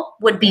puzzle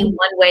would be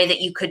one way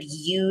that you could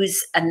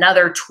use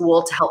another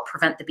tool to help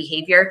prevent the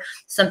behavior.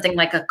 Something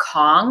like a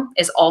Kong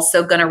is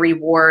also going to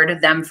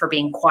reward them for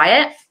being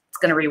quiet. It's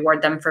going to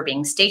reward them for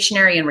being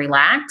stationary and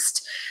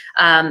relaxed.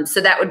 So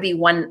that would be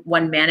one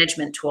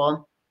management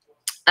tool.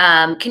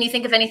 Can you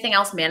think of anything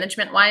else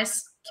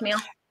management-wise, Camille?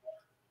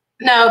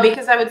 No,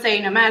 because I would say,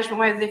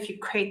 management-wise, if you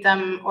crate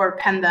them or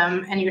pen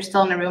them and you're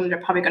still in the room, they're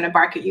probably going to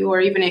bark at you.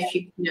 Or even if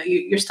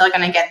you're still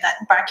going to get that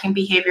barking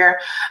behavior,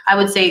 I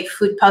would say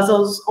food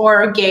puzzles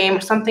or a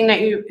game, something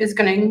that is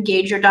going to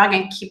engage your dog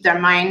and keep their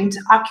mind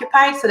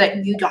occupied so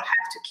that you don't have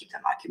to keep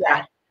them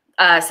occupied.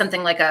 Yeah.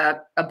 Something like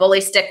a bully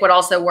stick would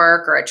also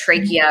work, or a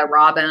trachea,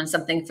 raw bone,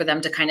 something for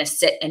them to kind of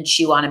sit and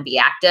chew on and be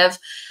active.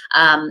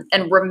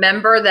 And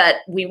remember that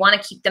we want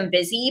to keep them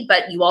busy,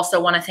 but you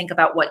also want to think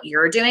about what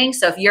you're doing.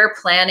 So if you're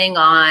planning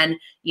on,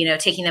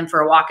 taking them for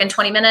a walk in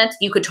 20 minutes,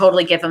 you could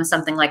totally give them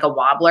something like a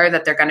wobbler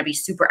that they're going to be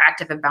super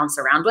active and bounce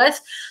around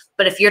with.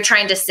 But if you're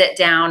trying to sit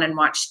down and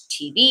watch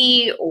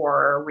TV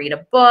or read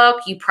a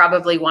book, you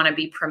probably want to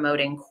be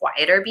promoting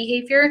quieter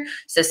behavior.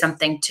 So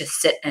something to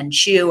sit and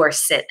chew or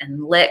sit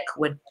and lick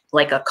would,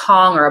 like a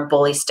Kong or a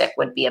bully stick,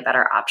 would be a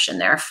better option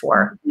there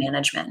for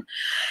management.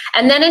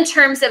 And then in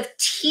terms of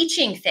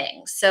teaching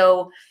things,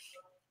 so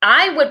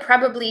I would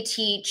probably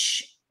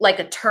teach like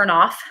a turn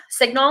off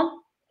signal,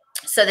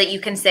 so that you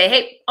can say,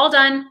 hey, all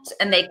done.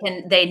 And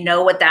they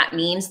know what that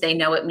means. They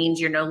know it means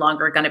you're no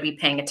longer going to be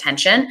paying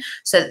attention,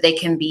 so that they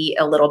can be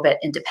a little bit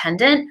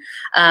independent.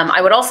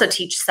 I would also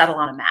teach settle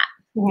on a mat,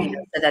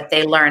 so that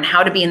they learn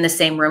how to be in the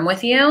same room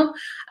with you,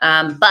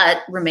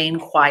 but remain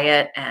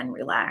quiet and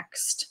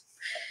relaxed.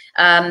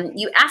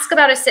 You ask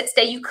about a sit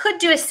stay. You could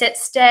do a sit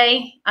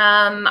stay.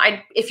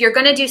 If you're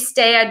going to do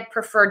stay, I'd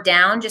prefer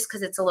down just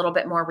because it's a little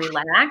bit more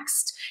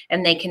relaxed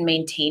and they can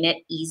maintain it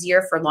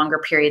easier for longer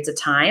periods of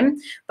time.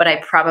 But I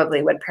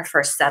probably would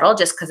prefer settle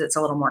just because it's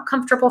a little more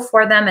comfortable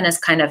for them and is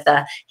kind of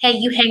the, hey,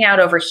 you hang out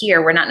over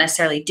here. We're not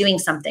necessarily doing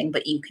something,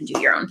 but you can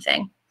do your own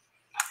thing.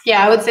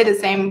 Yeah, I would say the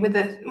same with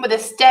a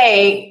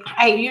stay.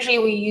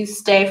 We use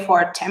stay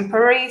for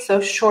temporary,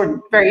 so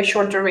very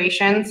short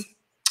durations.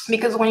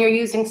 Because when you're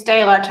using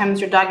stay, a lot of times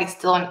your dog is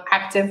still in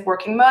active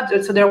working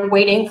mode, so they're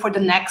waiting for the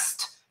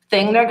next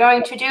thing they're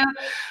going to do.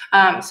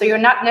 So you're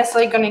not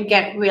necessarily going to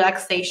get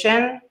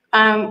relaxation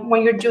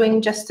when you're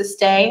doing just a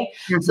stay.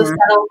 Mm-hmm. So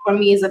settle for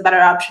me is a better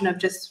option of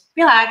just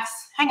relax,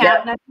 hang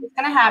out. Nothing's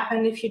going to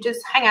happen. If you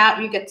just hang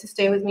out, you get to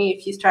stay with me.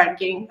 If you start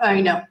getting,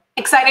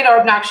 excited or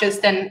obnoxious,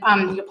 then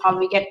you'll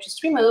probably get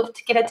just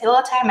removed, get a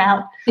little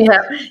timeout.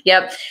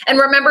 Yep. And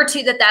remember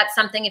too that that's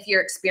something, if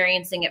you're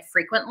experiencing it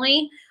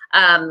frequently,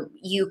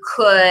 you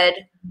could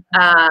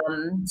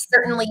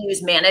certainly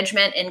use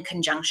management in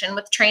conjunction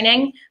with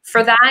training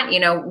for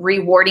that,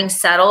 rewarding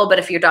settle. But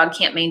if your dog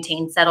can't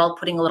maintain settle,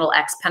 putting a little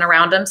X pen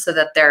around them so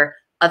that their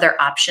other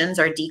options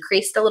are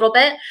decreased a little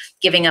bit,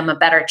 giving them a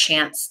better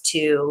chance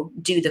to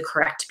do the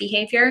correct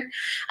behavior.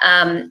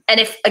 And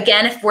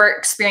if we're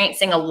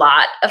experiencing a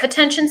lot of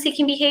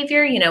attention-seeking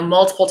behavior,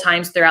 multiple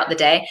times throughout the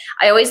day,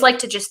 I always like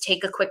to just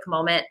take a quick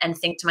moment and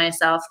think to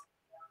myself,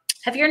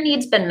 have your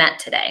needs been met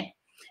today?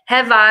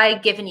 Have I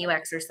given you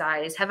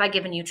exercise? Have I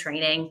given you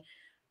training?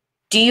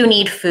 Do you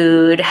need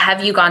food?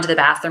 Have you gone to the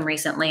bathroom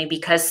recently?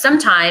 Because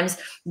sometimes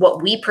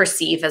what we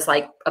perceive as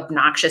like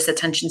obnoxious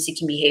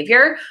attention-seeking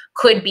behavior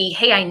could be,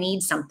 hey, I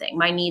need something.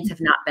 My needs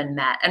have not been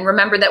met. And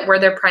remember that we're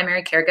their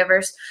primary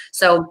caregivers.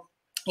 So,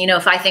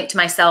 if I think to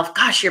myself,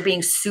 gosh, you're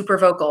being super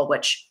vocal,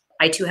 which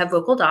I too have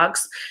vocal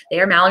dogs.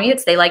 They are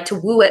Malamutes. They like to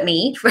woo at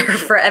me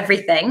for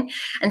everything.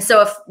 And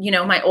so if,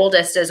 my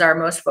oldest is our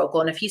most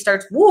vocal, and if he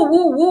starts woo,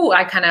 woo, woo,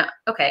 I kind of,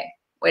 okay,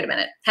 wait a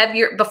minute.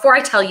 Before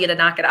I tell you to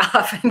knock it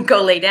off and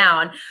go lay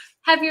down,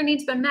 have your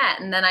needs been met?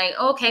 And then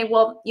okay,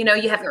 well,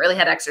 you haven't really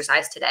had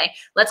exercise today.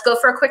 Let's go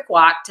for a quick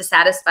walk to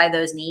satisfy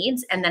those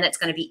needs. And then it's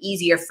going to be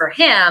easier for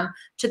him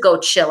to go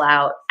chill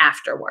out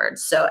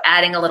afterwards. So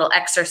adding a little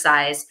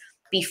exercise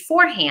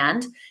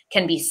beforehand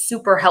can be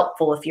super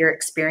helpful if you're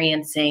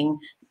experiencing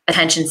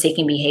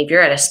attention-seeking behavior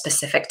at a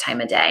specific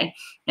time of day.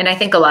 And I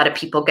think a lot of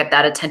people get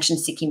that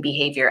attention-seeking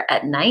behavior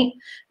at night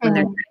when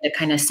they're trying to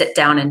kind of sit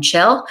down and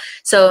chill.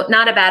 So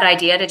not a bad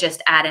idea to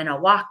just add in a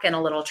walk and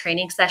a little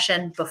training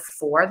session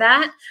before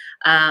that,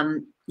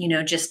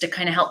 just to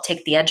kind of help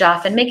take the edge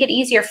off and make it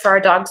easier for our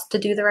dogs to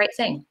do the right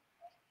thing.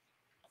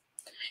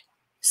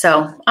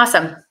 So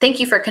awesome.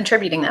 Thank you for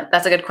contributing that.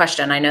 That's a good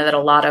question. I know that a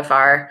lot of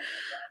our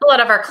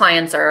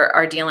clients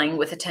are dealing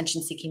with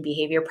attention-seeking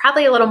behavior,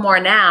 probably a little more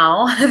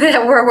now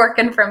that we're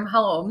working from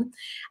home.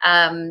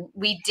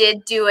 We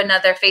did do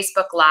another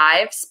Facebook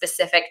Live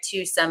specific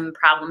to some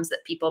problems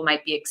that people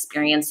might be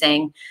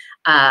experiencing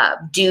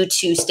due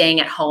to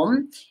staying at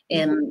home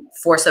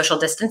for social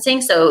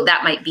distancing. So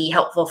that might be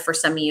helpful for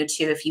some of you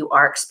too, if you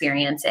are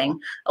experiencing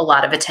a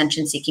lot of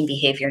attention-seeking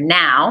behavior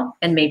now,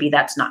 and maybe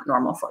that's not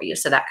normal for you.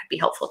 So that could be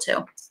helpful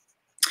too.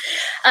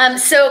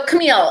 So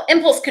Camille,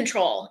 impulse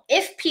control.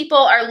 If people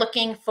are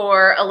looking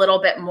for a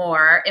little bit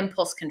more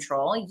impulse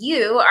control,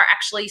 you are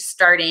actually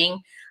starting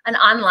an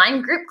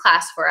online group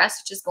class for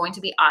us, which is going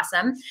to be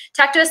awesome.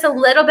 Talk to us a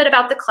little bit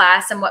about the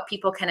class and what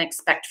people can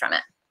expect from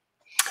it.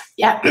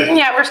 Yeah,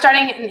 we're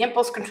starting an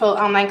impulse control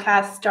online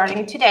class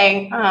starting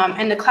today.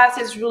 And the class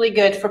is really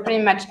good for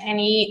pretty much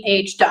any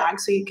age dog.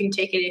 So you can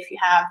take it if you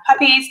have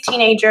puppies,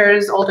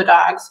 teenagers, older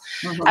dogs.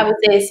 I would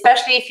say,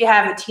 especially if you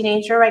have a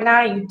teenager right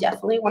now, you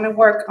definitely want to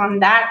work on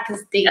that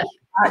because they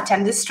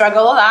tend to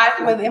struggle a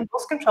lot with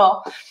impulse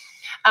control.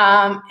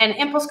 And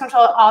impulse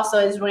control also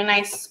is really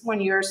nice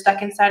when you're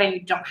stuck inside and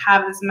you don't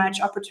have as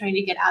much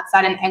opportunity to get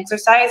outside and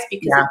exercise,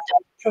 because it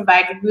does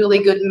provide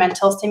really good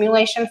mental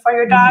stimulation for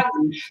your dog.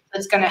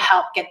 That's going to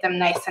help get them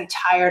nice and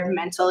tired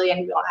mentally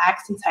and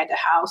relaxed inside the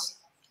house.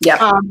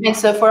 And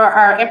so for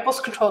our impulse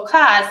control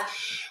class,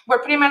 we're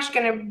pretty much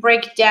going to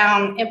break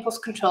down impulse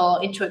control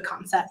into a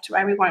concept,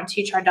 right? We want to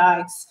teach our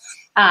dogs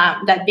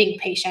that being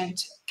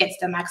patient gets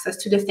them access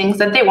to the things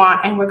that they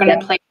want, and we're going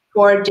to play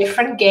 4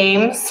 different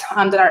games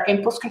that are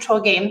impulse control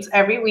games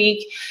every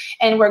week,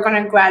 and we're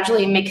going to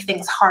gradually make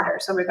things harder.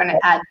 So we're going to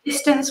add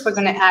distance, we're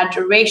going to add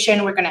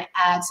duration, we're going to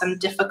add some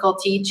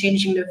difficulty,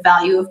 changing the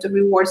value of the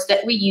rewards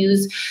that we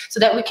use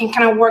so that we can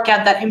kind of work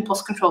out that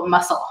impulse control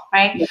muscle,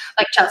 right?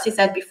 Like Chelsea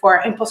said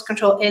before, impulse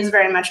control is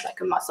very much like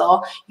a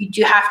muscle. You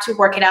do have to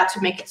work it out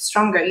to make it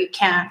stronger. You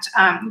can't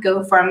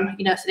go from,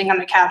 sitting on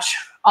the couch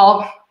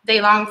all day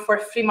long for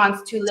 3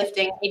 months to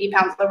lifting 80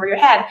 pounds over your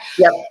head.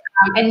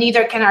 And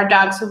neither can our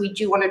dogs. So we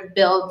do want to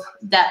build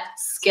that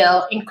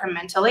skill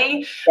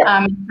incrementally,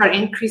 start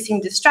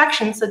increasing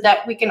distractions so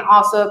that we can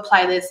also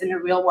apply this in the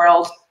real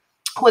world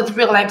with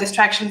real life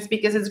distractions,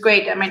 because it's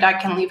great that my dog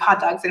can leave hot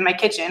dogs in my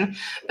kitchen.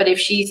 But if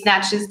she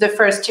snatches the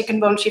first chicken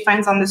bone she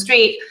finds on the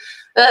street,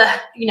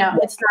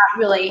 it's not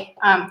really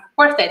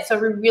worth it. So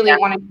we really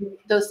want to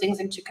take those things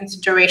into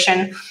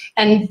consideration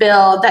and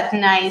build that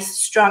nice,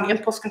 strong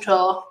impulse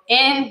control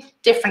in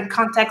different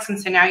contexts and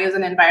scenarios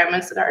and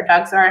environments that our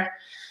dogs are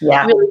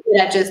really good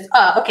at just,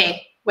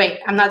 okay, wait,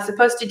 I'm not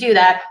supposed to do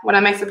that. What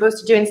am I supposed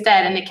to do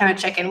instead? And they kind of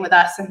check in with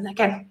us and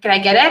can I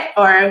get it?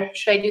 Or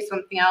should I do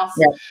something else?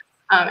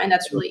 And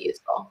that's really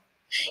useful.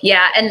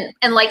 Yeah.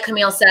 And like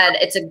Camille said,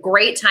 it's a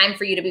great time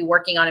for you to be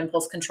working on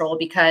impulse control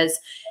because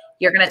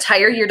you're going to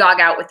tire your dog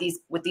out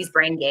with these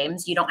brain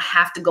games. You don't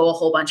have to go a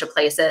whole bunch of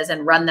places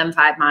and run them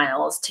 5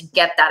 miles to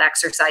get that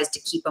exercise to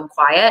keep them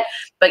quiet.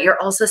 But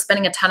you're also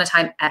spending a ton of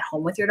time at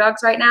home with your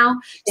dogs right now.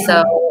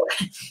 So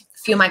a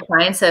few of my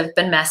clients have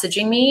been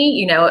messaging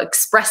me,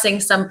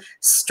 expressing some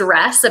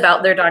stress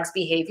about their dog's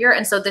behavior.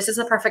 And so this is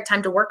a perfect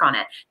time to work on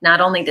it,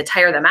 not only to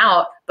tire them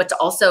out, but to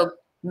also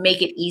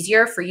make it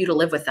easier for you to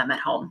live with them at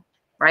home.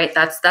 Right?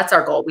 That's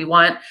our goal. We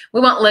want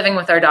living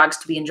with our dogs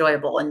to be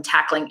enjoyable, and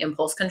tackling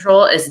impulse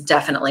control is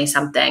definitely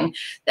something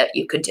that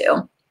you could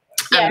do.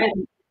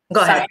 Go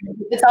ahead.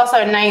 It's also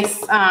a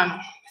nice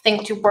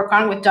thing to work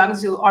on with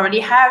dogs who already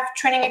have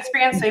training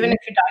experience. So even if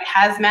your dog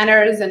has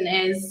manners and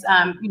is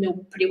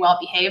pretty well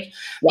behaved,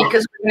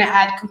 because we're going to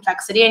add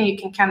complexity, and you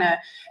can kind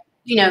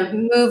of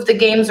move the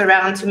games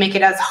around to make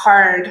it as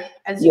hard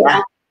as you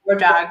want. Your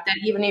dog, that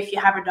even if you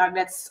have a dog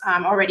that's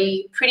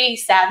already pretty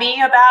savvy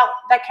about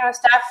that kind of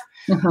stuff,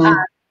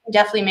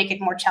 definitely make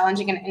it more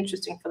challenging and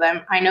interesting for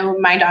them. I know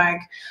my dog,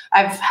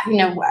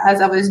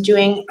 as I was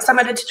doing some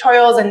of the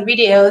tutorials and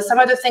videos, some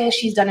of the things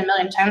she's done a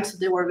million times, so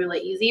they were really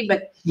easy,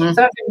 but some of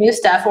the new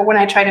stuff, or when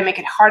I try to make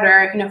it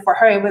harder, for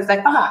her, it was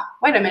like, oh,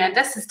 wait a minute,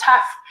 this is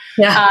tough.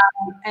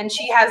 And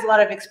she has a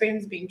lot of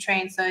experience being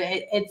trained, so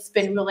it's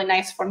been really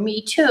nice for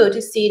me too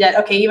to see that,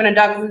 okay, even a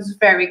dog who's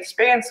very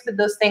experienced with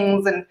those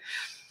things and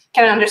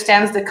kind of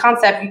understands the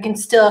concept, you can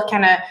still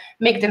kind of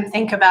make them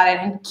think about it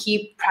and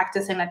keep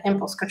practicing that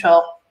impulse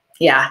control.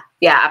 Yeah,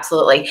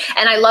 absolutely.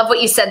 And I love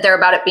what you said there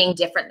about it being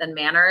different than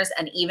manners.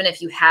 And even if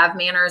you have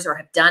manners or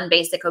have done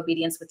basic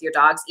obedience with your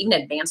dogs, even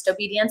advanced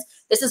obedience,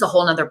 this is a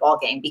whole nother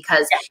ballgame,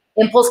 because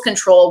impulse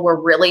control,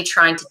 we're really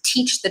trying to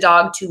teach the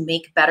dog to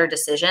make better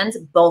decisions,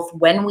 both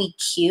when we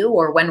cue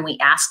or when we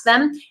ask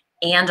them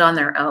and on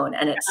their own.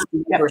 And it's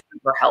super,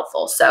 super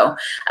helpful. So,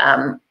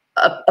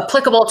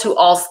 applicable to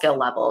all skill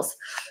levels.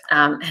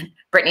 And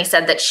Brittany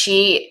said that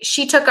she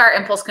took our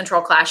impulse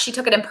control class. She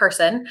took it in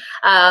person.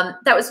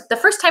 That was the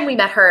first time we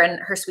met her and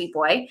her sweet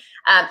boy.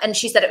 And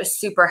she said it was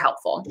super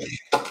helpful.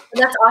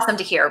 That's awesome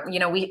to hear.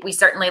 We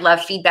certainly love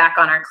feedback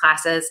on our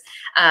classes.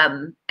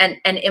 And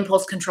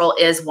impulse control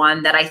is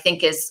one that I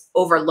think is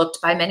overlooked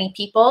by many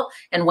people.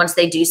 And once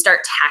they do start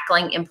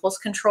tackling impulse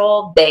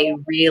control, they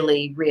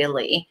really,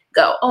 really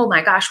go, oh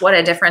my gosh, what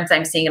a difference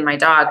I'm seeing in my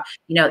dog.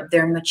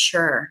 They're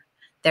mature.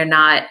 They're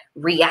not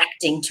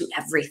reacting to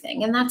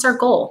everything. And that's our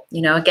goal.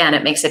 Again,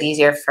 it makes it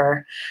easier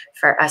for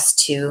us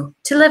to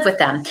live with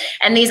them.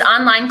 And these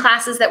online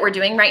classes that we're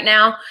doing right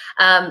now,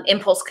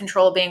 impulse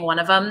control being one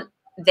of them,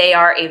 they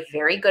are a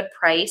very good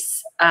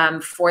price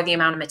for the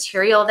amount of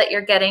material that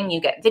you're getting.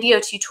 You get video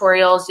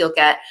tutorials, you'll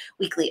get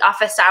weekly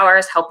office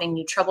hours helping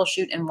you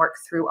troubleshoot and work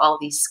through all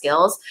these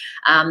skills.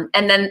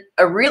 And then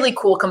a really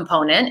cool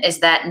component is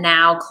that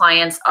now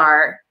clients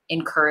are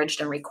encouraged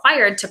and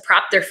required to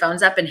prop their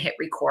phones up and hit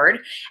record.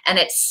 And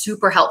it's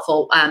super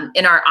helpful.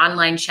 In our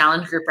online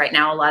challenge group right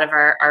now, a lot of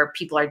our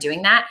people are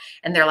doing that.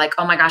 And they're like,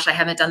 oh my gosh, I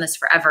haven't done this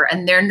forever.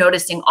 And they're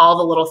noticing all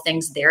the little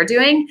things they're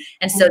doing.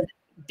 And so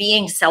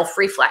being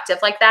self-reflective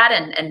like that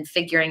and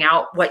figuring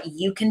out what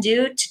you can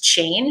do to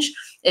change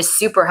is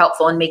super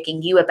helpful in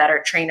making you a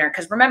better trainer.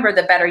 Because remember,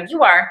 the better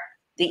you are,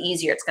 the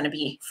easier it's going to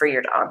be for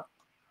your dog.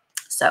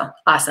 So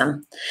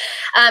awesome.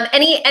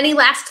 Any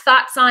last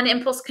thoughts on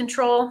impulse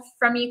control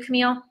from you,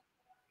 Camille?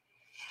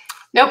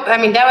 Nope. I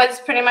mean, that was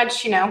pretty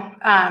much,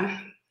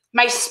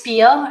 my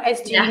spiel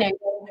as to,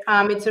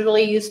 it's a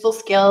really useful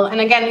skill.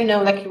 And again,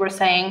 like you were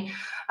saying,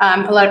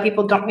 a lot of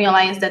people don't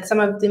realize that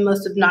some of the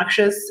most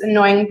obnoxious,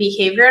 annoying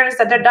behaviors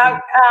that their dog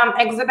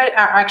exhibit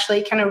are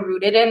actually kind of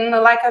rooted in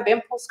the lack of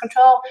impulse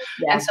control.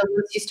 And so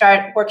once you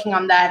start working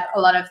on that, a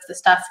lot of the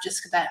stuff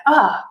just that,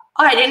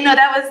 I didn't know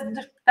that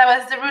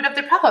was the root of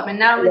the problem, and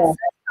now it's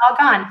all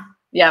gone.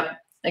 Yep.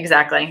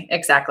 Exactly.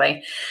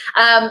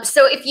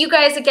 So if you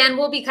guys, again,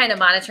 we'll be kind of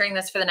monitoring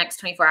this for the next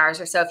 24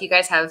 hours or so. If you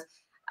guys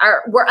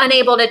were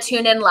unable to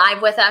tune in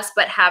live with us,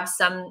 but have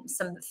some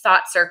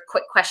thoughts or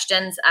quick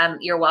questions,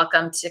 you're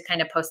welcome to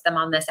kind of post them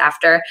on this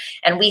after.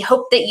 And we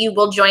hope that you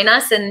will join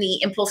us in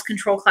the impulse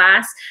control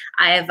class.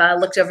 I have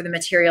looked over the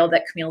material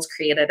that Camille's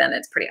created, and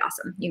it's pretty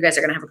awesome. You guys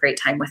are going to have a great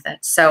time with it.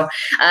 So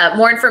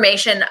more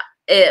information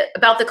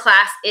about the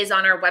class is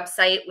on our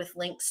website with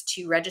links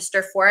to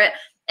register for it.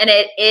 And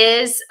it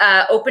is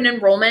open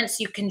enrollment, so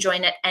you can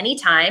join at any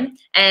time,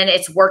 and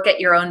it's work at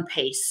your own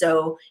pace.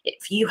 So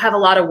if you have a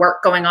lot of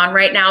work going on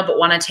right now but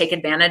want to take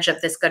advantage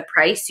of this good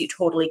price, you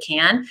totally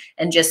can.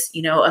 And just,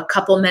 a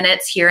couple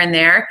minutes here and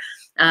there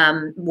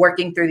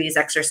working through these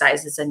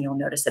exercises, and you'll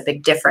notice a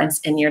big difference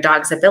in your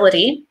dog's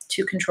ability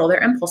to control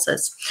their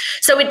impulses.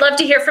 So we'd love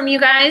to hear from you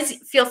guys.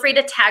 Feel free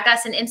to tag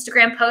us in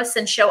Instagram posts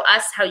and show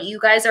us how you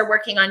guys are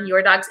working on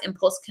your dog's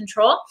impulse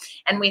control.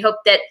 And we hope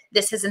that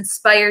this has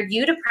inspired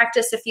you to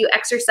practice a few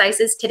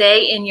exercises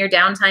today in your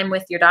downtime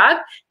with your dog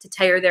to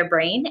tire their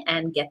brain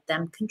and get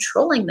them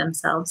controlling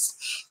themselves.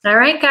 All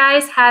right,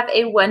 guys, have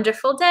a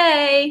wonderful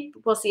day.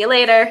 We'll see you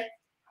later.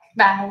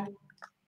 Bye.